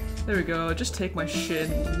 There we go, just take my shit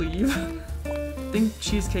and leave. I think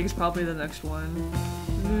cheesecake's probably the next one.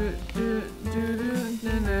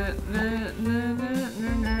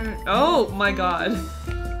 Oh my god.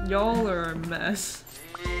 Y'all are a mess.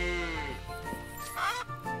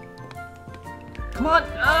 Come on!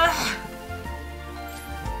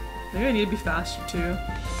 Maybe I need to be faster too.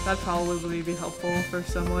 That'd probably be helpful for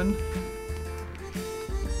someone.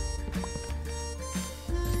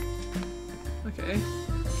 Okay.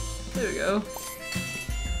 There we go.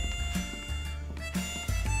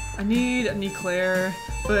 I need an eclair,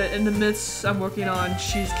 but in the midst I'm working on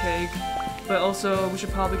cheesecake. But also we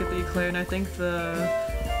should probably get the eclair, and I think the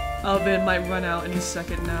oven might run out any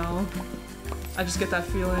second now. I just get that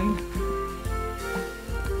feeling.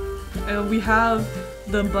 And we have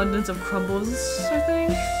the abundance of crumbles, I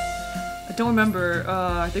think? I don't remember.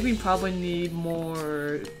 I think we probably need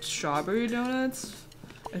more strawberry donuts,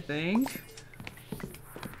 I think.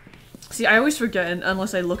 See, I always forget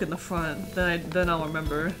unless I look in the front, then I'll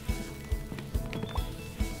remember.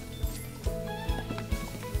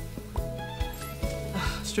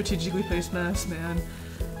 Strategically placed mess, man.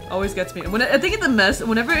 Always gets me. When I think it's the mess,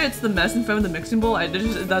 whenever it's the mess in front of the mixing bowl,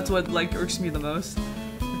 that's what like irks me the most.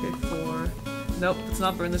 Okay, 4. Nope, let's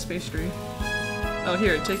not burn this pastry. Oh,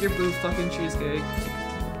 here, take your blue fucking cheesecake.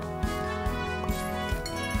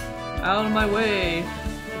 Out of my way.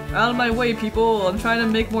 Out of my way, people! I'm trying to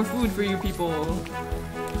make more food for you people.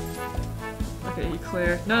 Okay,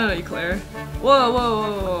 eclair. No, eclair. Whoa, whoa,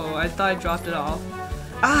 whoa, whoa! I thought I dropped it off.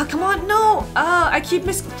 Ah, come on, no! I keep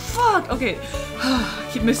fuck! Okay. I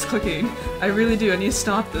keep misclicking. I really do. I need to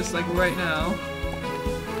stop this, like, right now.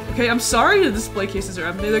 Okay, I'm sorry the display cases are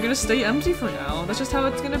empty. They're gonna stay empty for now. That's just how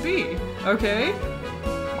it's gonna be. Okay?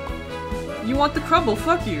 You want the crumble,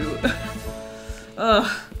 fuck you.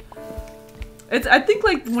 I think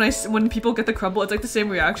like when people get the crumble, it's like the same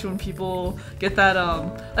reaction when people get that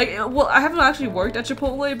well, I haven't actually worked at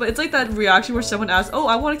Chipotle, but it's like that reaction where someone asks, "Oh,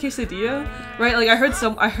 I want a quesadilla," right? Like I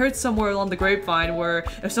heard somewhere along the grapevine where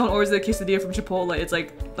if someone orders a quesadilla from Chipotle, it's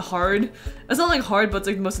like hard. It's not like hard, but it's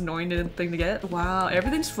like the most annoying thing to get. Wow,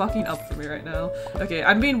 everything's fucking up for me right now. Okay,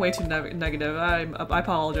 I'm being way too negative. I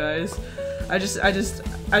apologize. I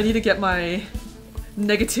need to get my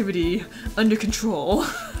negativity under control.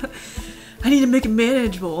 I need to make it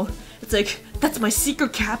manageable. It's like, that's my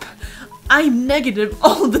secret cap. I'm negative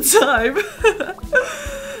all the time.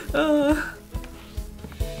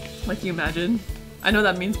 Like, can you imagine? I know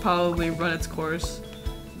that means probably run its course,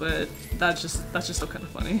 but that's just still kind of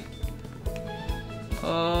funny.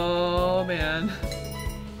 Oh man.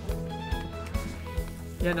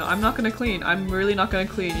 Yeah, no, I'm not gonna clean. I'm really not gonna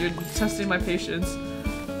clean. You're testing my patience.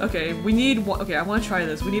 Okay, we need one. Okay, I want to try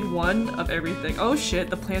this. We need one of everything. Oh shit,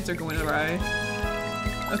 the plants are going awry.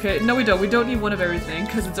 Okay, no we don't. We don't need one of everything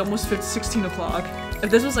because it's almost 16 o'clock. If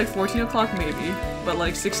this was like 14 o'clock, maybe. But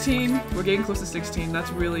like 16, we're getting close to 16. That's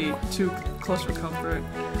really too close for comfort.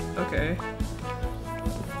 Okay.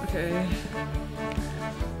 Okay.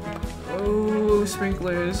 Oh,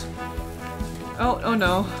 sprinklers. Oh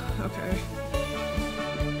no. Okay.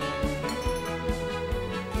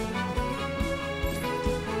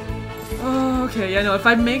 Oh, okay, yeah, no, if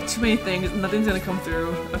I make too many things, nothing's gonna come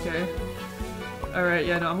through. Okay. Alright,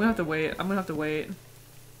 yeah, no, I'm gonna have to wait. I'm gonna have to wait.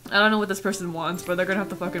 I don't know what this person wants, but they're gonna have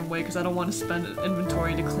to fucking wait because I don't want to spend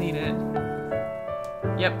inventory to clean it.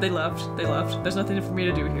 Yep, they left. They left. There's nothing for me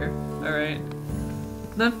to do here. Alright.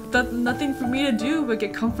 Nothing for me to do but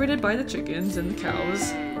get comforted by the chickens and the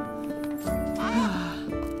cows.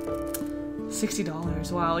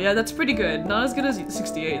 $60. Wow, yeah, that's pretty good. Not as good as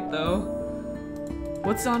 68 though.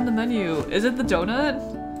 What's on the menu? Is it the donut?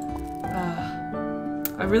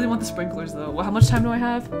 I really want the sprinklers though. Well, how much time do I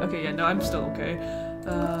have? Okay, yeah, no, I'm still okay.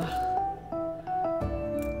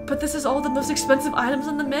 But this is all the most expensive items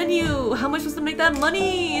on the menu! How am I supposed to make that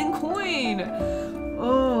money in coin?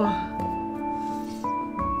 Oh.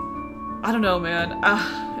 I don't know, man.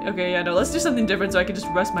 Okay, yeah, no, let's do something different so I can just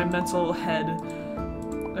rest my mental head.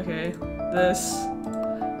 Okay, this.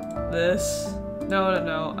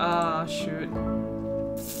 No. Ah, shoot.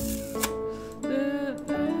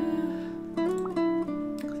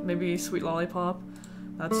 Maybe sweet lollipop.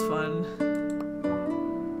 That's fun.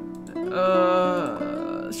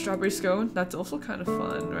 Strawberry scone. That's also kind of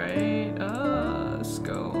fun, right?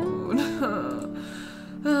 Scone.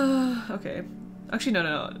 Okay. Actually,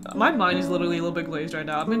 no. My mind is literally a little bit glazed right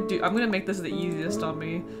now. I'm gonna make this the easiest on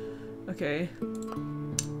me. Okay.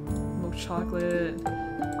 Milk chocolate.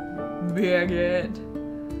 Baguette.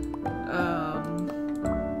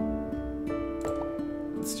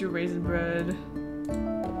 Let's do raisin bread.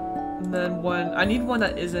 And then I need one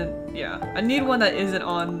that isn't, yeah. I need one that isn't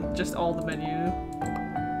on just all the menu.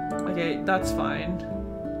 Okay, that's fine.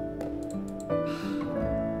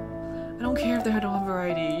 I don't care if they don't have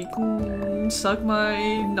variety. You can suck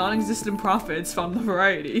my non-existent profits from the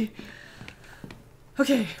variety.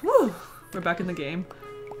 Okay, woo! We're back in the game.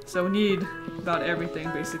 So we need about everything,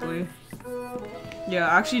 basically. Yeah,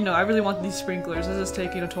 actually, no, I really want these sprinklers. This is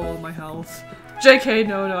taking a toll on my health. JK,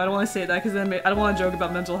 no, I don't want to say that because then I don't want to joke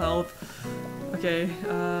about mental health. Okay,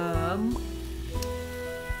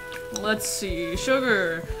 let's see.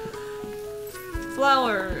 Sugar.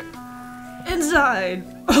 Flour. Inside.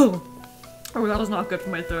 Oh, that was not good for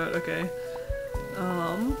my throat. Okay.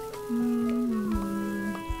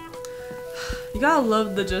 You gotta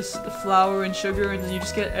love the just flour and sugar and then you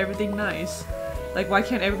just get everything nice. Like, why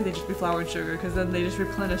can't everything just be flour and sugar? Because then they just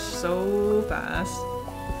replenish so fast.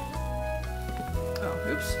 Oh,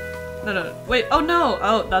 oops. No. Wait, oh no!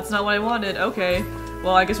 Oh, that's not what I wanted. Okay.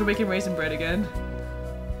 Well, I guess we're making raisin bread again.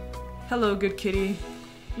 Hello, good kitty.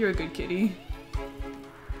 You're a good kitty.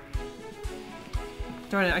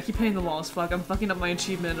 Darn it, I keep hitting the walls. Fuck, I'm fucking up my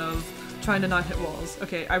achievement of trying to not hit walls.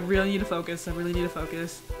 Okay, I really need to focus.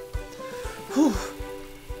 Whew.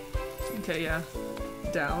 Okay, yeah.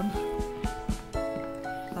 Down.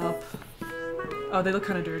 Up. Oh, they look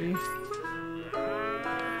kind of dirty.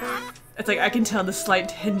 It's like I can tell the slight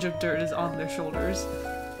tinge of dirt is on their shoulders.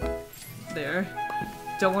 There.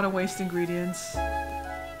 Don't want to waste ingredients.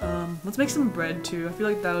 Let's make some bread too. I feel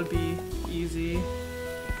like that would be easy.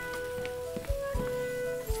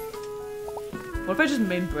 What if I just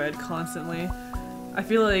made bread constantly? I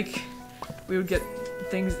feel like we would get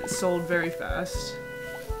things sold very fast.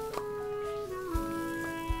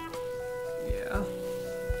 Yeah.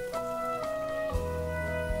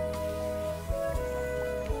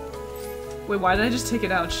 Wait, why did I just take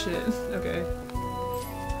it out? Shit. Okay.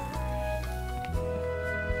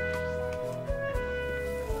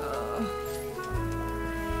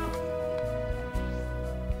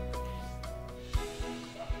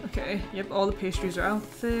 Okay, yep, all the pastries are out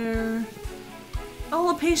there.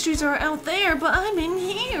 All the pastries are out there, but I'm in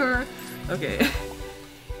here! Okay.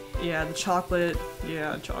 Yeah, the chocolate.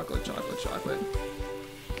 Yeah, chocolate.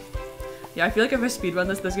 Yeah, I feel like if I speedrun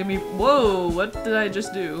this, there's gonna be- Whoa! What did I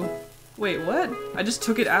just do? Wait, what? I just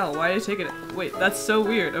took it out. Why did I take it out? Wait, that's so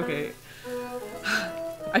weird. Okay.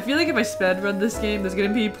 I feel like if I speedrun this game, there's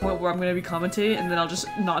gonna be a point where I'm gonna be commentating and then I'll just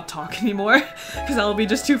not talk anymore. Because I'll be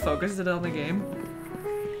just too focused on the game.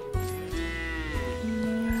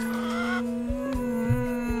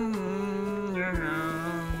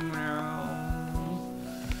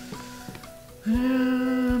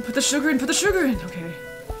 Put the sugar in! Okay.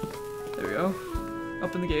 There we go.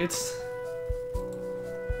 Open the gates.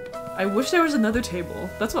 I wish there was another table.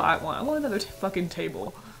 That's what I want. I want another fucking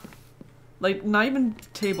table. Like, not even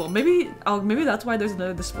table. Maybe that's why there's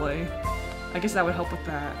another display. I guess that would help with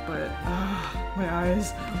that, but my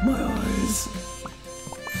eyes.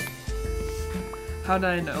 How did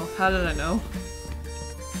I know?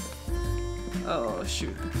 Oh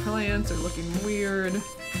shoot. Plants are looking weird.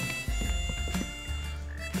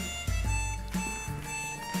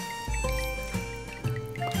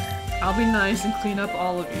 I'll be nice and clean up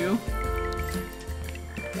all of you.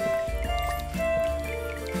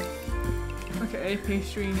 Okay,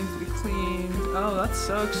 pastry needs to be cleaned. Oh, that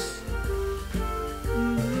sucks.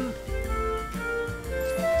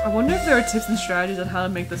 I wonder if there are tips and strategies on how to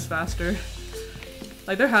make this faster.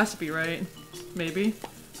 Like, there has to be, right? Maybe.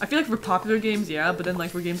 I feel like for popular games, yeah, but then like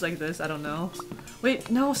for games like this, I don't know. Wait,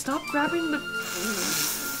 no, stop grabbing the-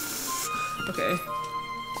 Okay.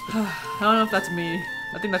 I don't know if that's me.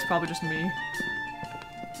 I think that's probably just me.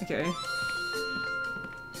 Okay.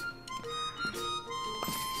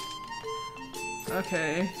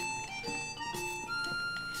 Okay.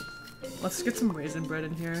 Let's get some raisin bread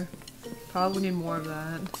in here. Probably need more of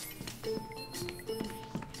that.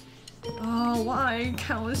 Oh, why?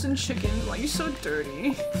 Cows and chickens, why are you so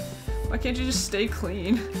dirty? Why can't you just stay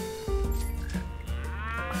clean?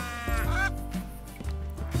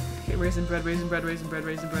 Okay, raisin bread, raisin bread, raisin bread,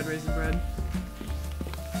 raisin bread, raisin bread.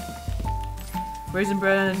 Raisin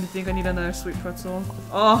bread, and I think I need another sweet pretzel.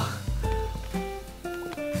 Oh!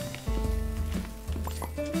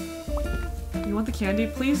 You want the candy?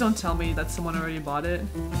 Please don't tell me that someone already bought it.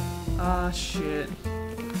 Ah, shit.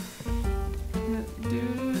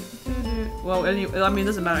 Well, I mean, it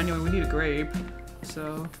doesn't matter anyway, we need a grape,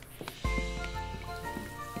 so...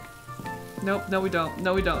 Nope, no we don't,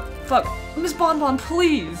 no we don't. Fuck! Miss Bonbon,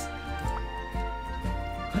 please!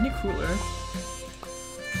 Honey cooler.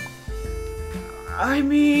 I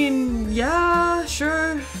mean, yeah,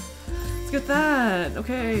 sure. Let's get that,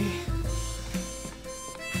 okay.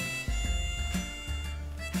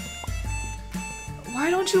 Why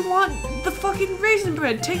don't you want the fucking raisin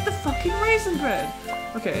bread? Take the fucking raisin bread!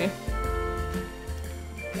 Okay.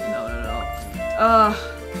 No.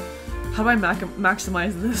 How do I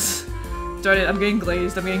maximize this? Darn it, I'm getting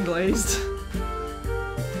glazed, I'm getting glazed.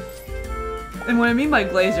 And what I mean by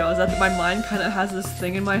glazed, y'all, is that my mind kind of has this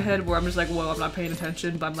thing in my head where I'm just like, whoa, I'm not paying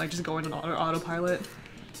attention, but I'm like just going on autopilot.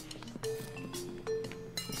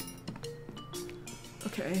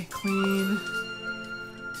 Okay, clean.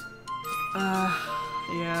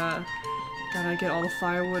 Yeah. Gotta get all the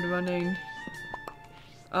firewood running.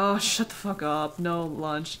 Oh, shut the fuck up. No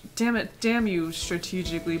lunch. Damn it. Damn you,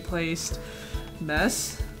 strategically placed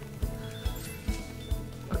mess.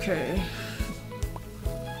 Okay.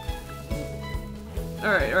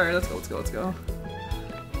 Alright, let's go.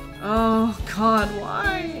 Oh, God,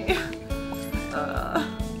 why?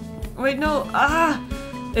 Wait, no.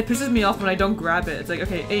 It pisses me off when I don't grab it. It's like,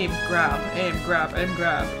 okay, aim, grab, aim, grab, aim,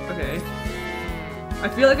 grab. Okay. I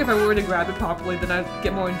feel like if I were to grab it properly, then I'd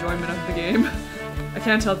get more enjoyment of the game. I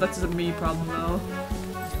can't tell if that's a me problem though.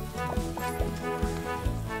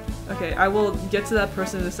 Okay, I will get to that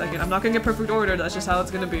person in a second. I'm not gonna get perfect order, that's just how it's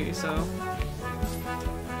gonna be, so.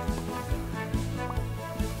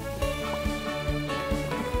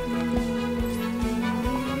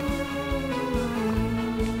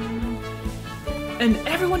 And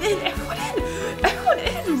everyone in! Everyone in! Everyone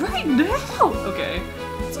in right now! Okay,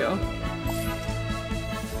 let's go.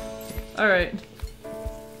 Alright.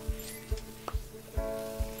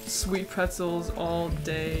 Sweet pretzels all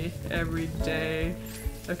day, every day.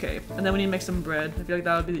 Okay, and then we need to make some bread. I feel like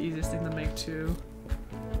that would be the easiest thing to make too.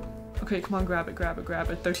 Okay, come on, grab it, grab it,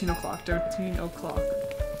 grab it. 13 o'clock, 13 o'clock.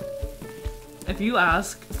 If you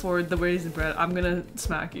ask for the raisin bread, I'm gonna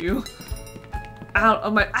smack you. Out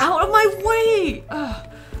of my way! Ugh.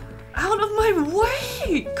 Out of my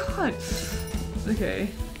way! God. Okay.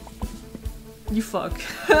 You fuck.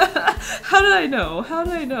 How did I know? How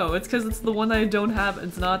did I know? It's because it's the one that I don't have,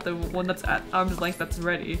 it's not the one that's at arm's length that's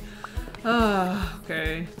ready.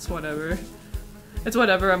 Okay. It's whatever. It's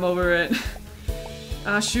whatever, I'm over it.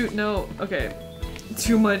 Shoot, no. Okay.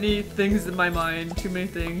 Too many things in my mind. Too many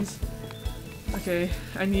things. Okay,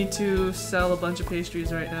 I need to sell a bunch of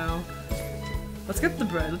pastries right now. Let's get the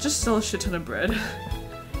bread. Let's just sell a shit ton of bread.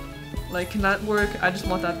 Like, can that work? I just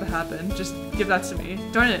want that to happen. Just give that to me.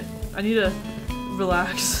 Darn it. I need to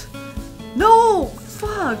relax. No!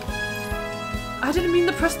 Fuck! I didn't mean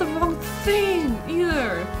to press the wrong thing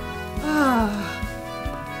either.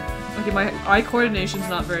 Okay, my eye coordination's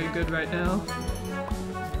not very good right now.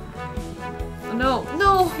 No,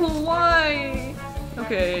 no, why?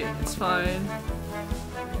 Okay, it's fine.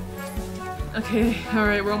 Okay,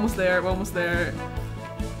 alright, we're almost there, we're almost there.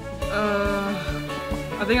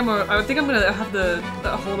 I think I'm gonna have to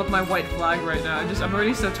hold up my white flag right now. I'm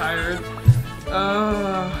already so tired.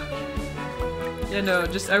 Yeah, no,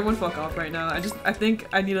 just everyone fuck off right now. I think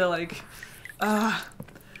I need to like,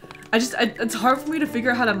 it's hard for me to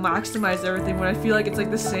figure out how to maximize everything when I feel like it's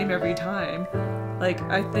like the same every time. Like,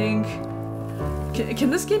 I think, can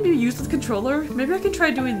this game be used with controller? Maybe I can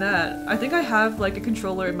try doing that. I think I have like a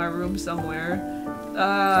controller in my room somewhere.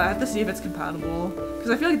 I have to see if it's compatible.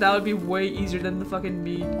 Because I feel like that would be way easier than the fucking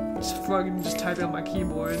me just typing on my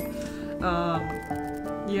keyboard.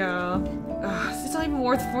 Yeah. It's not even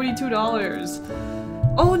worth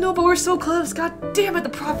 $42. Oh no, but we're so close. God damn it, the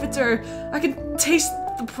profits are... I can taste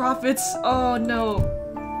the profits. Oh no.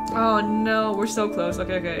 Oh no, we're so close.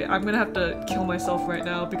 Okay, I'm gonna have to kill myself right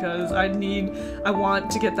now because I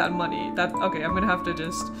want to get that money. Okay, I'm gonna have to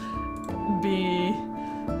just be...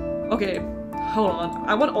 Okay, hold on.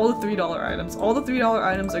 I want all the $3 items. All the $3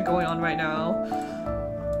 items are going on right now.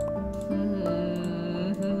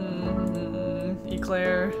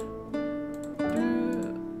 Eclair.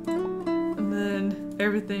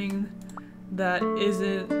 everything that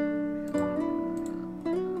isn't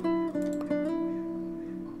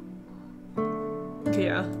okay,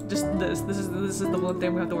 yeah, just this is the one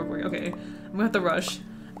thing we have to work with. Okay, I'm gonna have to rush.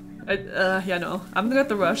 Yeah, no, I'm gonna have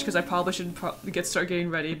to rush because I probably should start getting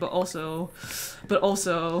ready, but also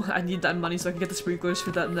I need that money so I can get the sprinklers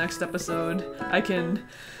for that next episode. I can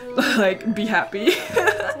like be happy.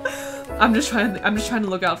 I'm just trying to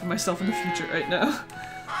look out for myself in the future right now.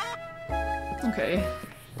 Okay.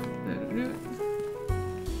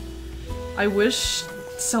 I wish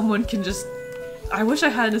someone can just. I wish I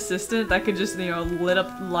had an assistant that could just, you know, light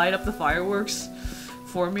up the fireworks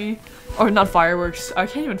for me. Or not fireworks. I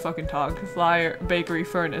can't even fucking talk. Bakery,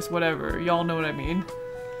 furnace, whatever. Y'all know what I mean.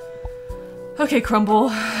 Okay, crumble.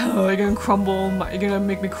 Oh, you're gonna crumble. You're gonna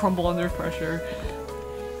make me crumble under pressure.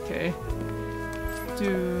 Okay.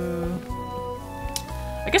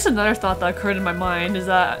 I guess another thought that occurred in my mind is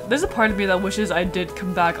that there's a part of me that wishes I did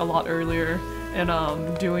come back a lot earlier in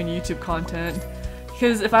doing YouTube content.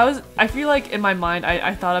 Because I feel like in my mind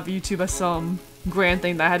I thought of YouTube as some grand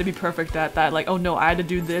thing that I had to be perfect at, that like, oh no, I had to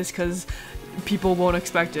do this because people won't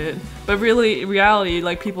expect it. But really, in reality,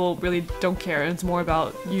 like, people really don't care, and it's more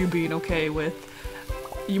about you being okay with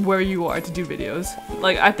where you are to do videos.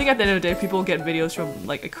 Like, I think at the end of the day, people get videos from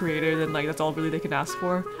like a creator, then like that's all really they can ask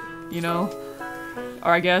for, you know?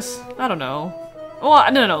 Or I guess, I don't know.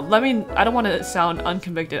 Well, no, I mean, I don't want to sound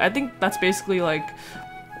unconvicted. I think that's basically like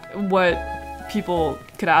what people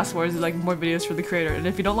could ask for, is like more videos for the creator, and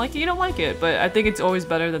if you don't like it, you don't like it. But I think it's always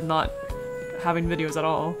better than not having videos at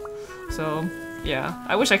all. So yeah,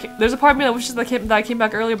 I wish there's a part of me that wishes that I came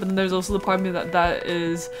back earlier, but then there's also the part of me that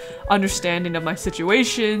is understanding of my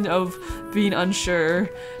situation of being unsure,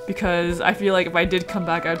 because I feel like if I did come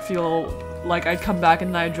back, I'd feel like I'd come back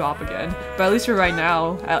and then I'd drop again. But at least for right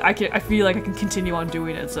now, I feel like I can continue on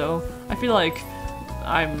doing it, so I feel like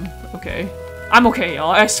I'm okay. I'm okay,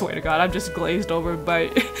 y'all. I swear to God, I'm just glazed over by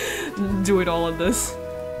doing all of this.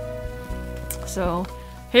 So,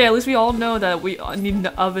 hey, at least we all know that we need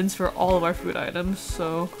ovens for all of our food items,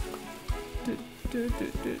 so...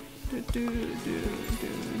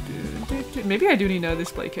 Maybe I do need a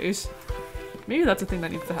display case. Maybe that's a thing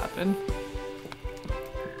that needs to happen.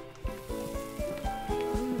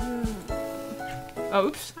 Oh,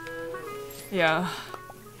 oops. Yeah.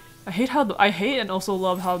 I hate and also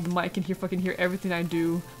love how the mic can fucking hear everything I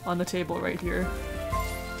do on the table right here.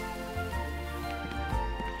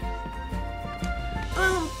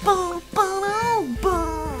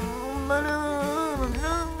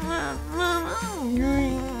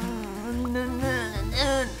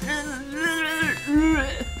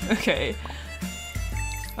 Okay.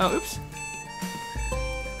 Oh, oops.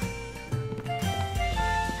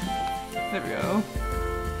 There we go.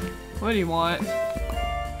 What do you want?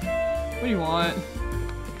 What do you want?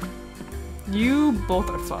 You both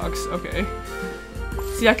are fucks. Okay.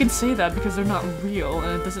 See, I can say that because they're not real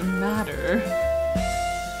and it doesn't matter.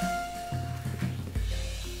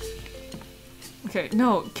 Okay,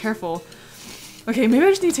 no, careful. Okay, maybe I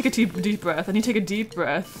just need to take a deep breath. I need to take a deep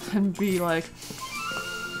breath and be like...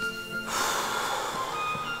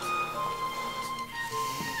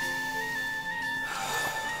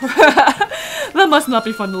 That must not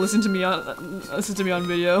be fun to listen to me on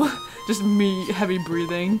video. Just me heavy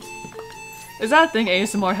breathing. Is that a thing,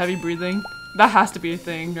 ASMR heavy breathing? That has to be a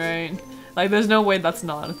thing, right? Like, there's no way that's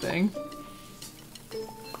not a thing.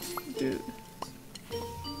 Dude.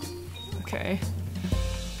 Okay.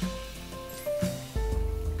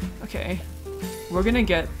 Okay. We're gonna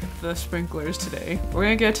get the sprinklers today. We're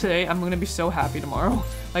gonna get it today. I'm gonna be so happy tomorrow.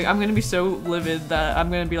 Like, I'm gonna be so livid that I'm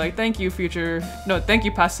gonna be like, thank you, future. No, thank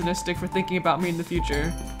you, Cynistic, for thinking about me in the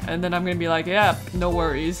future. And then I'm gonna be like, yeah, no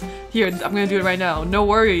worries. Here, I'm gonna do it right now. No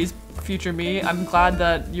worries, future me. I'm glad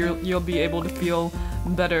that you'll be able to feel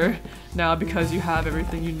better now because you have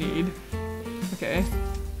everything you need. Okay.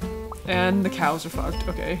 And the cows are fucked.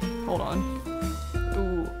 Okay, hold on.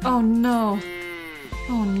 Ooh. Oh no.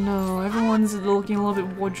 Oh no, everyone's looking a little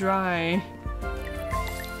bit more dry.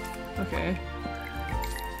 Okay.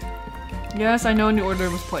 Yes, I know a new order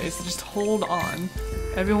was placed. Just hold on.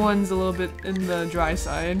 Everyone's a little bit in the dry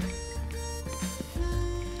side.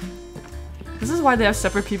 This is why they have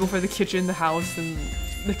separate people for the kitchen, the house, and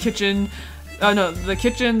the kitchen. Oh no, the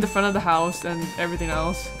kitchen, the front of the house, and everything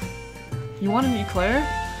else. You want an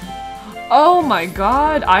eclair? Oh my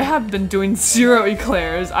god, I have been doing 0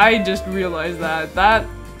 eclairs. I just realized that.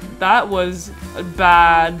 That was a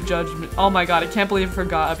bad judgment. Oh my god, I can't believe I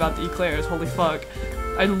forgot about the eclairs. Holy fuck.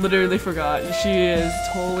 I literally forgot. She is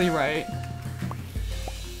totally right.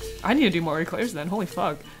 I need to do more eclairs then. Holy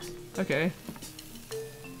fuck. Okay.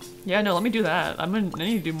 Yeah, no, let me do that. I need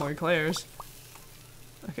to do more eclairs.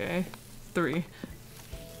 Okay, 3.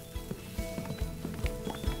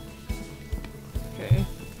 Okay.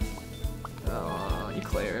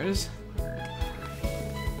 Eclairs.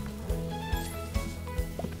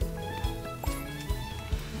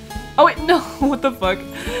 Oh wait, no! What the fuck?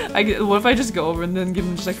 What if I just go over and then give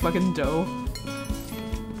him just like fucking dough?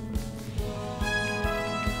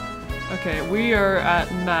 Okay, we are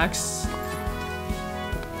at max.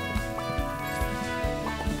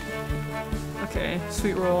 Okay,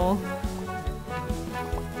 sweet roll.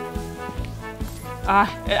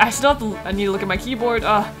 I still have to. I need to look at my keyboard.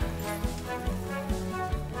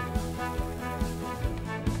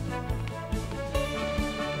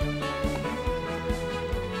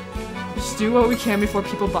 Just do what we can before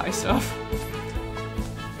people buy stuff.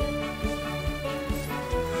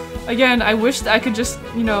 Again, I wish that I could just,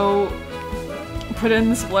 you know, put it in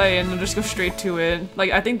display and just go straight to it.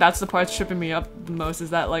 Like, I think that's the part that's tripping me up the most,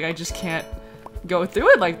 is that, like, I just can't go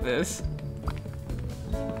through it like this.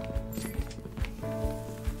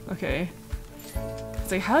 Okay.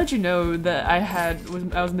 It's like, how did you know that I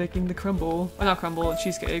was making the crumble? Oh, not crumble,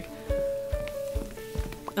 cheesecake.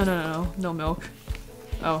 No milk.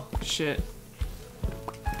 Oh, shit.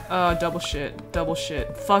 Double shit. Double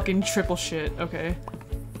shit. Fucking triple shit. Okay.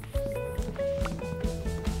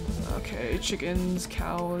 Okay, chickens,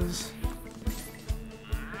 cows.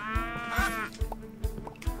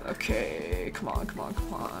 Okay, come on, come on,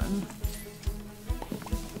 come on.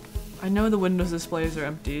 I know the Windows displays are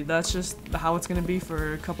empty. That's just how it's gonna be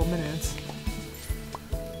for a couple minutes.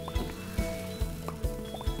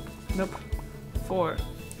 Nope. 4.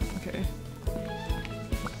 Okay.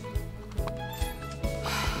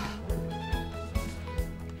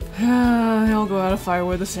 They all go out of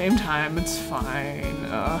firewood at the same time. It's fine.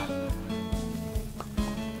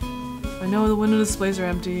 I know the window displays are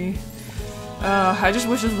empty. I just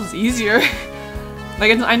wish this was easier.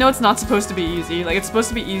 Like, I know it's not supposed to be easy. Like, it's supposed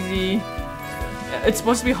to be easy. It's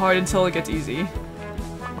supposed to be hard until it gets easy.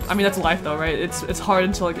 I mean, that's life though, right? It's hard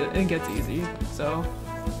until it gets easy. So,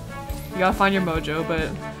 you gotta find your mojo,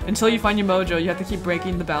 but until you find your mojo, you have to keep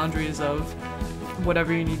breaking the boundaries of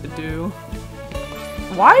whatever you need to do.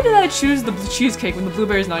 Why did I choose the cheesecake when the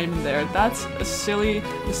blueberry's not even there? That's a silly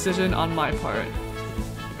decision on my part.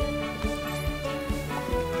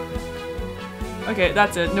 Okay,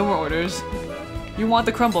 that's it. No more orders. You want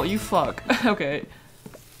the crumble, you fuck. Okay.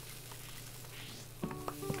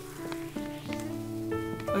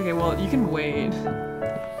 Okay, well, you can wait.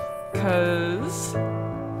 'Cause...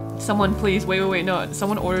 Someone please, wait, no.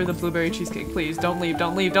 Someone order the blueberry cheesecake, please. Don't leave,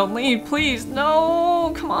 please.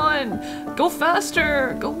 No, come on. Go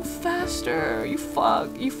faster, You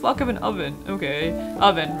fuck of an oven. Okay,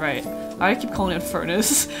 oven, right. I keep calling it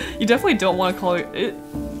furnace. You definitely don't want to call it...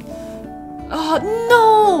 Oh,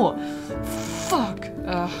 no! Fuck.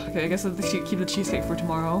 Okay, I guess I'll keep the cheesecake for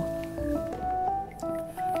tomorrow.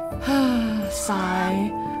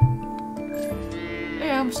 Sigh.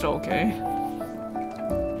 Yeah, I'm still okay.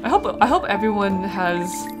 I hope everyone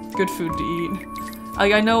has good food to eat.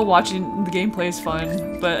 Like, I know watching the gameplay is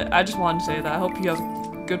fun, but I just wanted to say that I hope you have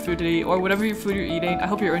good food to eat, or whatever your food you're eating, I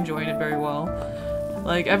hope you're enjoying it very well.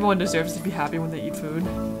 Like, everyone deserves to be happy when they eat food.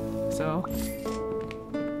 So.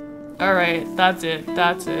 Alright, that's it.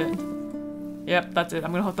 Yep, that's it.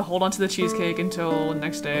 I'm gonna have to hold on to the cheesecake until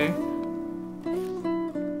next day.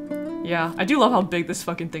 Yeah, I do love how big this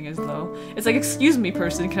fucking thing is, though. It's like, excuse me,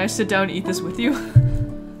 person, can I sit down and eat this with you?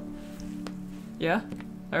 Yeah?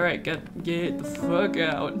 Alright, get the fuck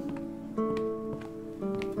out.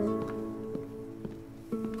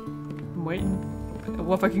 I'm waiting.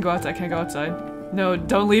 What if I can go outside? Can I go outside? No,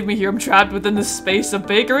 don't leave me here. I'm trapped within the space of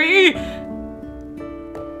bakery!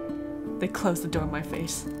 They closed the door in my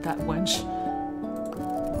face. That wench.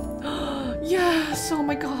 Yes! Oh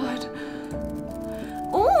my god.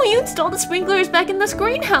 Oh, you installed the sprinklers back in this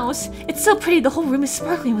greenhouse! It's so pretty, the whole room is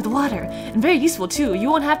sparkling with water. And very useful too, you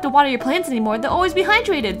won't have to water your plants anymore, they'll always be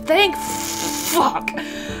hydrated. Thank fuck!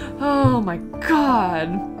 Oh my god.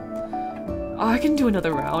 Oh, I can do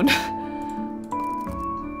another round.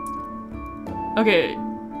 Okay,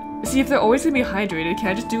 see if they're always gonna be hydrated, can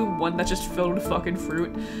I just do one that's just filled with fucking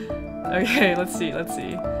fruit? Okay, let's see.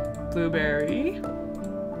 Blueberry.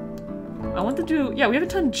 I want to do, yeah, we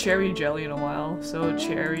haven't done cherry jelly in a while, so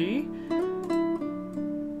cherry.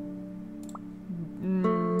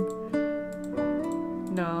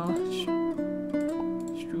 No.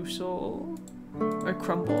 Streusel. Or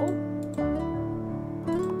crumble.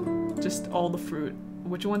 Just all the fruit.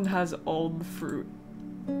 Which one has all the fruit?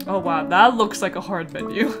 Oh wow, that looks like a hard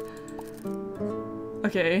menu.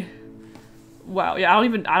 Okay. Wow, yeah, I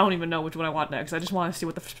don't even know which one I want next. I just want to see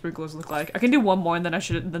what the sprinklers look like. I can do one more and then I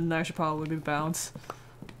should probably bounce.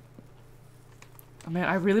 Oh man,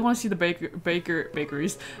 I really want to see the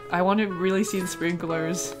bakeries. I want to really see the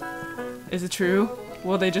sprinklers. Is it true?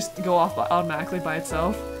 Will they just go off automatically by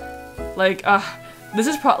itself? Like, this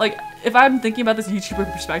is like, if I'm thinking about this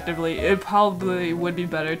YouTuber perspectively, it probably would be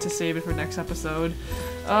better to save it for next episode.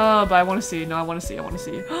 But I want to see. No, I want to see.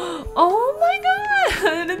 Oh my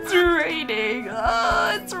god! It's raining!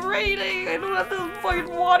 It's raining! I don't have the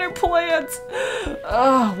fucking water plants!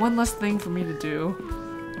 One less thing for me to do.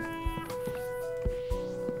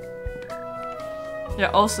 Yeah,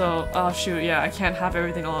 also, oh shoot, yeah, I can't have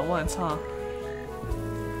everything all at once, huh?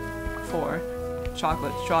 4.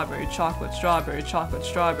 Chocolate, strawberry, chocolate, strawberry, chocolate,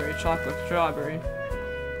 strawberry, chocolate, strawberry.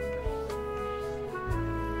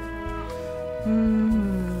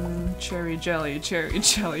 Cherry jelly, cherry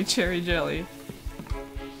jelly, cherry jelly.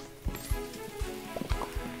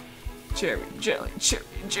 Cherry jelly, cherry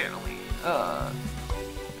jelly.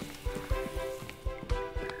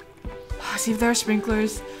 See if there are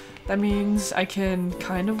sprinklers. That means I can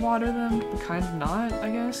kind of water them, but kind of not,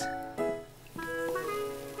 I guess.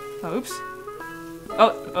 Oh, oops.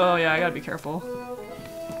 Oh yeah, I gotta be careful.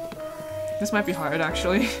 This might be hard,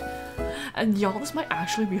 actually. And y'all, this might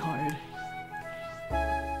actually be hard.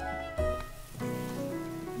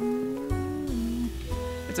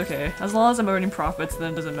 It's okay. As long as I'm earning profits,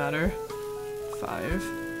 then it doesn't matter. 5.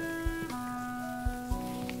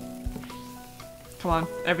 Come on.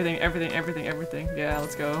 Everything. Yeah,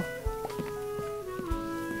 let's go.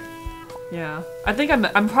 Yeah. I think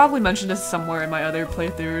I'm probably mentioned this somewhere in my other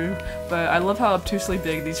playthrough, but I love how obtusely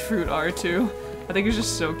big these fruit are, too. I think it's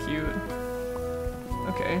just so cute.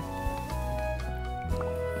 Okay.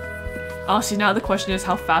 Oh, see, now the question is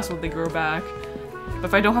how fast will they grow back? But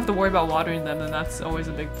if I don't have to worry about watering them, then that's always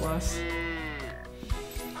a big plus.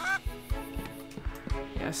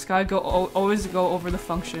 Yeah, Sky, always go over the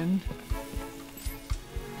function.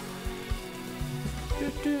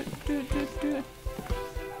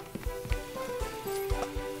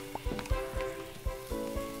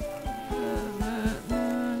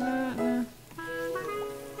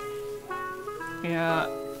 Yeah.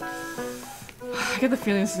 I get the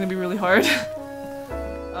feeling this is gonna be really hard.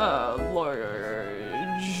 Lord.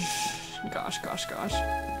 Gosh.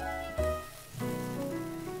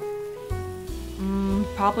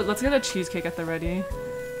 Probably, let's get a cheesecake at the ready.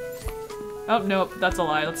 Oh, nope, that's a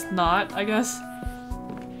lie. Let's not, I guess.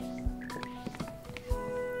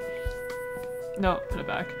 No, put it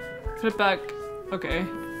back. Put it back. Okay.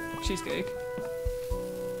 Cheesecake.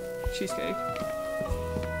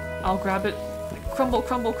 I'll grab it. Crumble.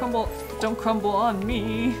 Don't crumble on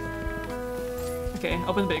me. Okay,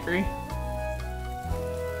 open the bakery.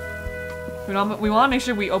 We want to make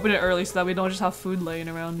sure we open it early so that we don't just have food laying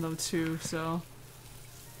around though too, so.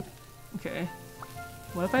 Okay.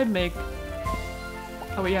 What if I make...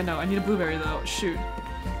 Oh wait, yeah, no, I need a blueberry though. Shoot.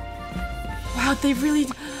 Wow, they really...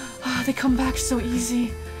 they come back so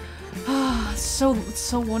easy.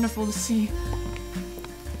 So wonderful to see.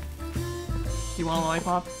 You want a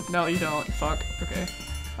lollipop? No, you don't. Fuck. Okay.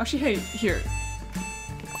 Actually, hey, here.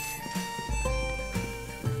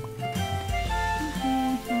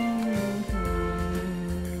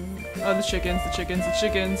 Oh, the chickens.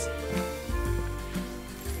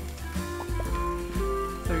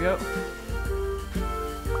 There we go.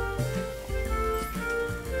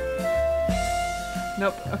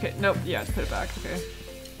 Nope. Okay, nope. Yeah, put it back. Okay.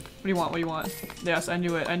 What do you want? Yes, I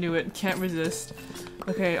knew it. Can't resist.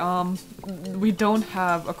 Okay, we don't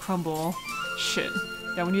have a crumble. Shit.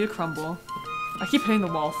 Yeah, we need a crumble. I keep hitting the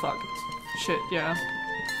wall, fuck. Shit, yeah.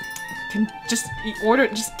 Can just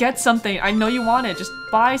just get something. I know you want it, just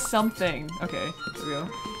buy something. Okay, there we go.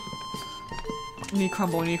 We need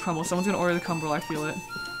crumble. Someone's gonna order the crumble, I feel it.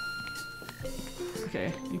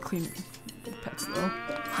 Okay, you clean the pets though.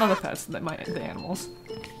 Not the pets, the animals.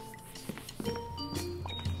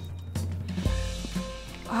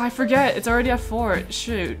 Oh, I forget, it's already at 4.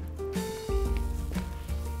 Shoot.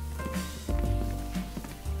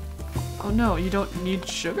 Oh no, you don't need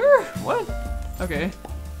sugar? What? Okay,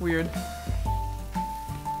 weird.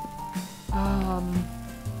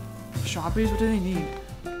 Strawberries, what do they need?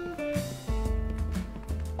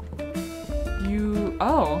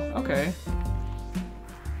 Oh, okay.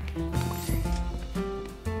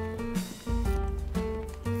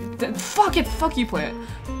 Fuck it, fuck you, plant.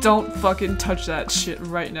 Don't fucking touch that shit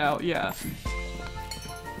right now, yeah.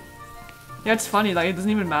 Yeah, it's funny, like, it doesn't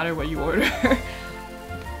even matter what you order.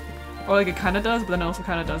 Or, like, it kinda does, but then it also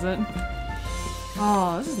kinda doesn't.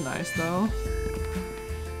 Oh, this is nice, though.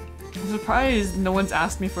 I'm surprised no one's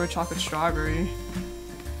asked me for a chocolate strawberry.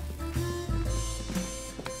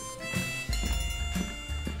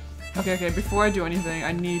 Okay, before I do anything,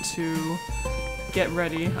 I need to get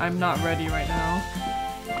ready. I'm not ready right now.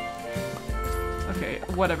 Okay,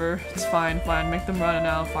 whatever. It's fine. Make them run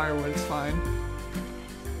out of firewood. It's fine.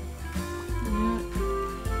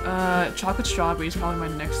 Yeah. Chocolate strawberry is probably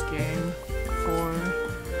my next game for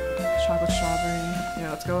chocolate strawberry. Yeah,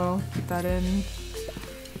 let's go. Keep that in.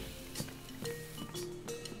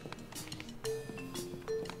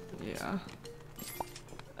 Yeah.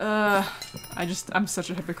 I'm such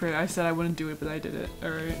a hypocrite. I said I wouldn't do it, but I did it.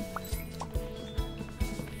 Alright.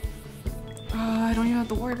 I don't even have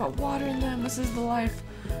to worry about watering them. This is the life.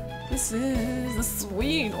 This is the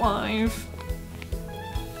sweet life.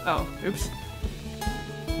 Oh, oops.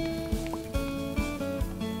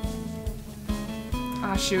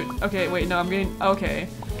 Ah, shoot. Okay, wait, no, I'm getting. Okay.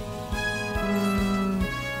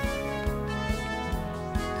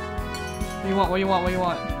 What do you want? What do you want? What do you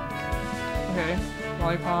want? Okay,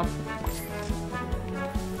 lollipop.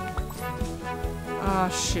 Ah,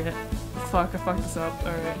 shit. Fuck, I fucked this up.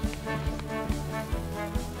 Alright.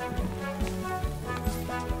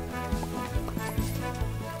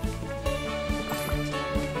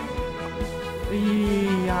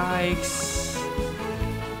 Yikes.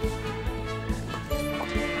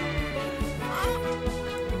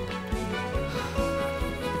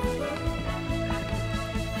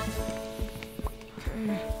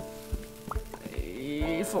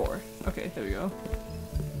 Okay. 4. Okay, there we go.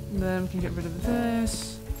 And then we can get rid of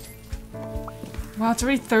this. Wow, it's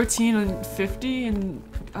already 13 and 50 and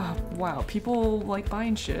wow, people like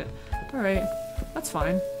buying shit. Alright, that's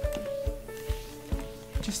fine.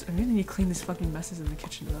 I really need to clean these fucking messes in the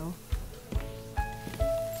kitchen though.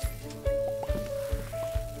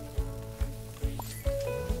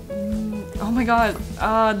 Oh my god,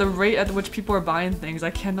 the rate at which people are buying things,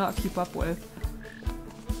 I cannot keep up with.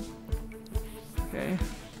 Okay.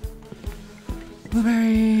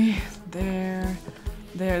 Blueberry, there,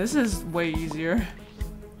 this is way easier.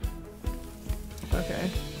 Okay.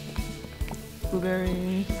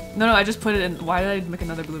 Blueberry. No, I just put it in. Why did I make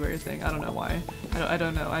another blueberry thing? I don't know why. I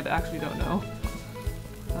don't know. I actually don't know.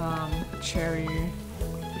 Cherry.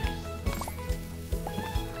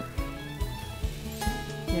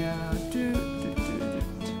 Yeah.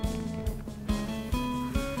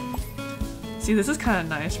 See, this is kind of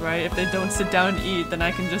nice, right? If they don't sit down and eat, then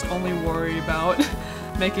I can just only worry about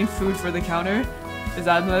making food for the counter. Is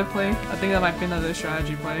that another play? I think that might be another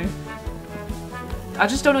strategy play. I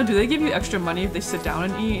just don't know, do they give you extra money if they sit down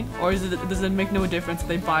and eat? Or does it make no difference if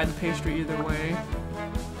they buy the pastry either way?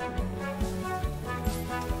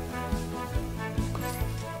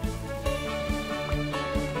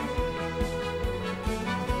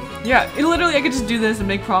 Yeah, literally I could just do this and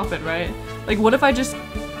make profit, right? Like what if I just...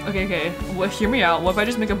 Okay, well, hear me out. What if I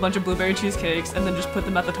just make a bunch of blueberry cheesecakes and then just put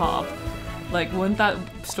them at the top? Like, wouldn't that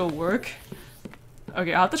still work?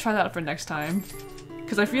 Okay, I'll have to try that out for next time.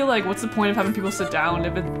 Because I feel like, what's the point of having people sit down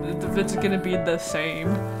if it's gonna be the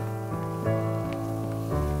same?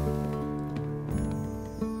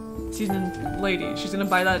 Seasoned lady, she's gonna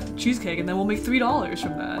buy that cheesecake and then we'll make $3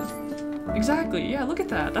 from that. Exactly, yeah, look at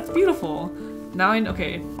that. That's beautiful. Now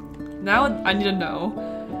okay. Now I need to know.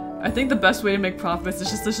 I think the best way to make profits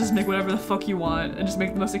is just make whatever the fuck you want and just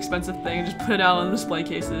make the most expensive thing and just put it out on the display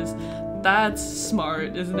cases. That's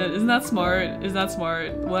smart, isn't it? Isn't that smart? Isn't that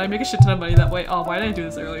smart? Will I make a shit ton of money that way? Oh, why did I do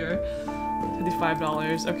this earlier?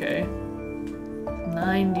 $55, okay.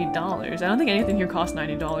 $90. I don't think anything here costs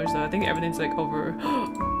 $90 though. I think everything's like over,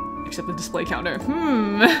 except the display counter.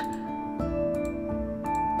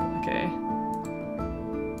 Okay.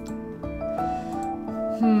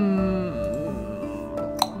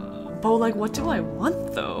 But like, what do I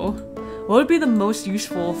want though? What would be the most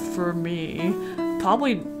useful for me?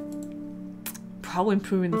 Probably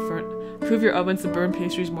improving the front. Improve your ovens to burn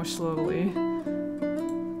pastries more slowly.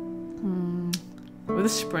 Or the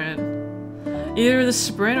sprint. Either the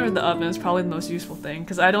sprint or the oven is probably the most useful thing,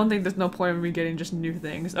 because I don't think there's no point in me getting just new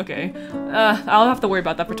things. Okay, I'll have to worry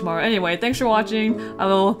about that for tomorrow. Anyway, thanks for watching. I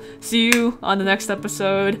will see you on the next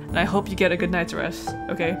episode, and I hope you get a good night's rest.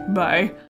 Okay, bye.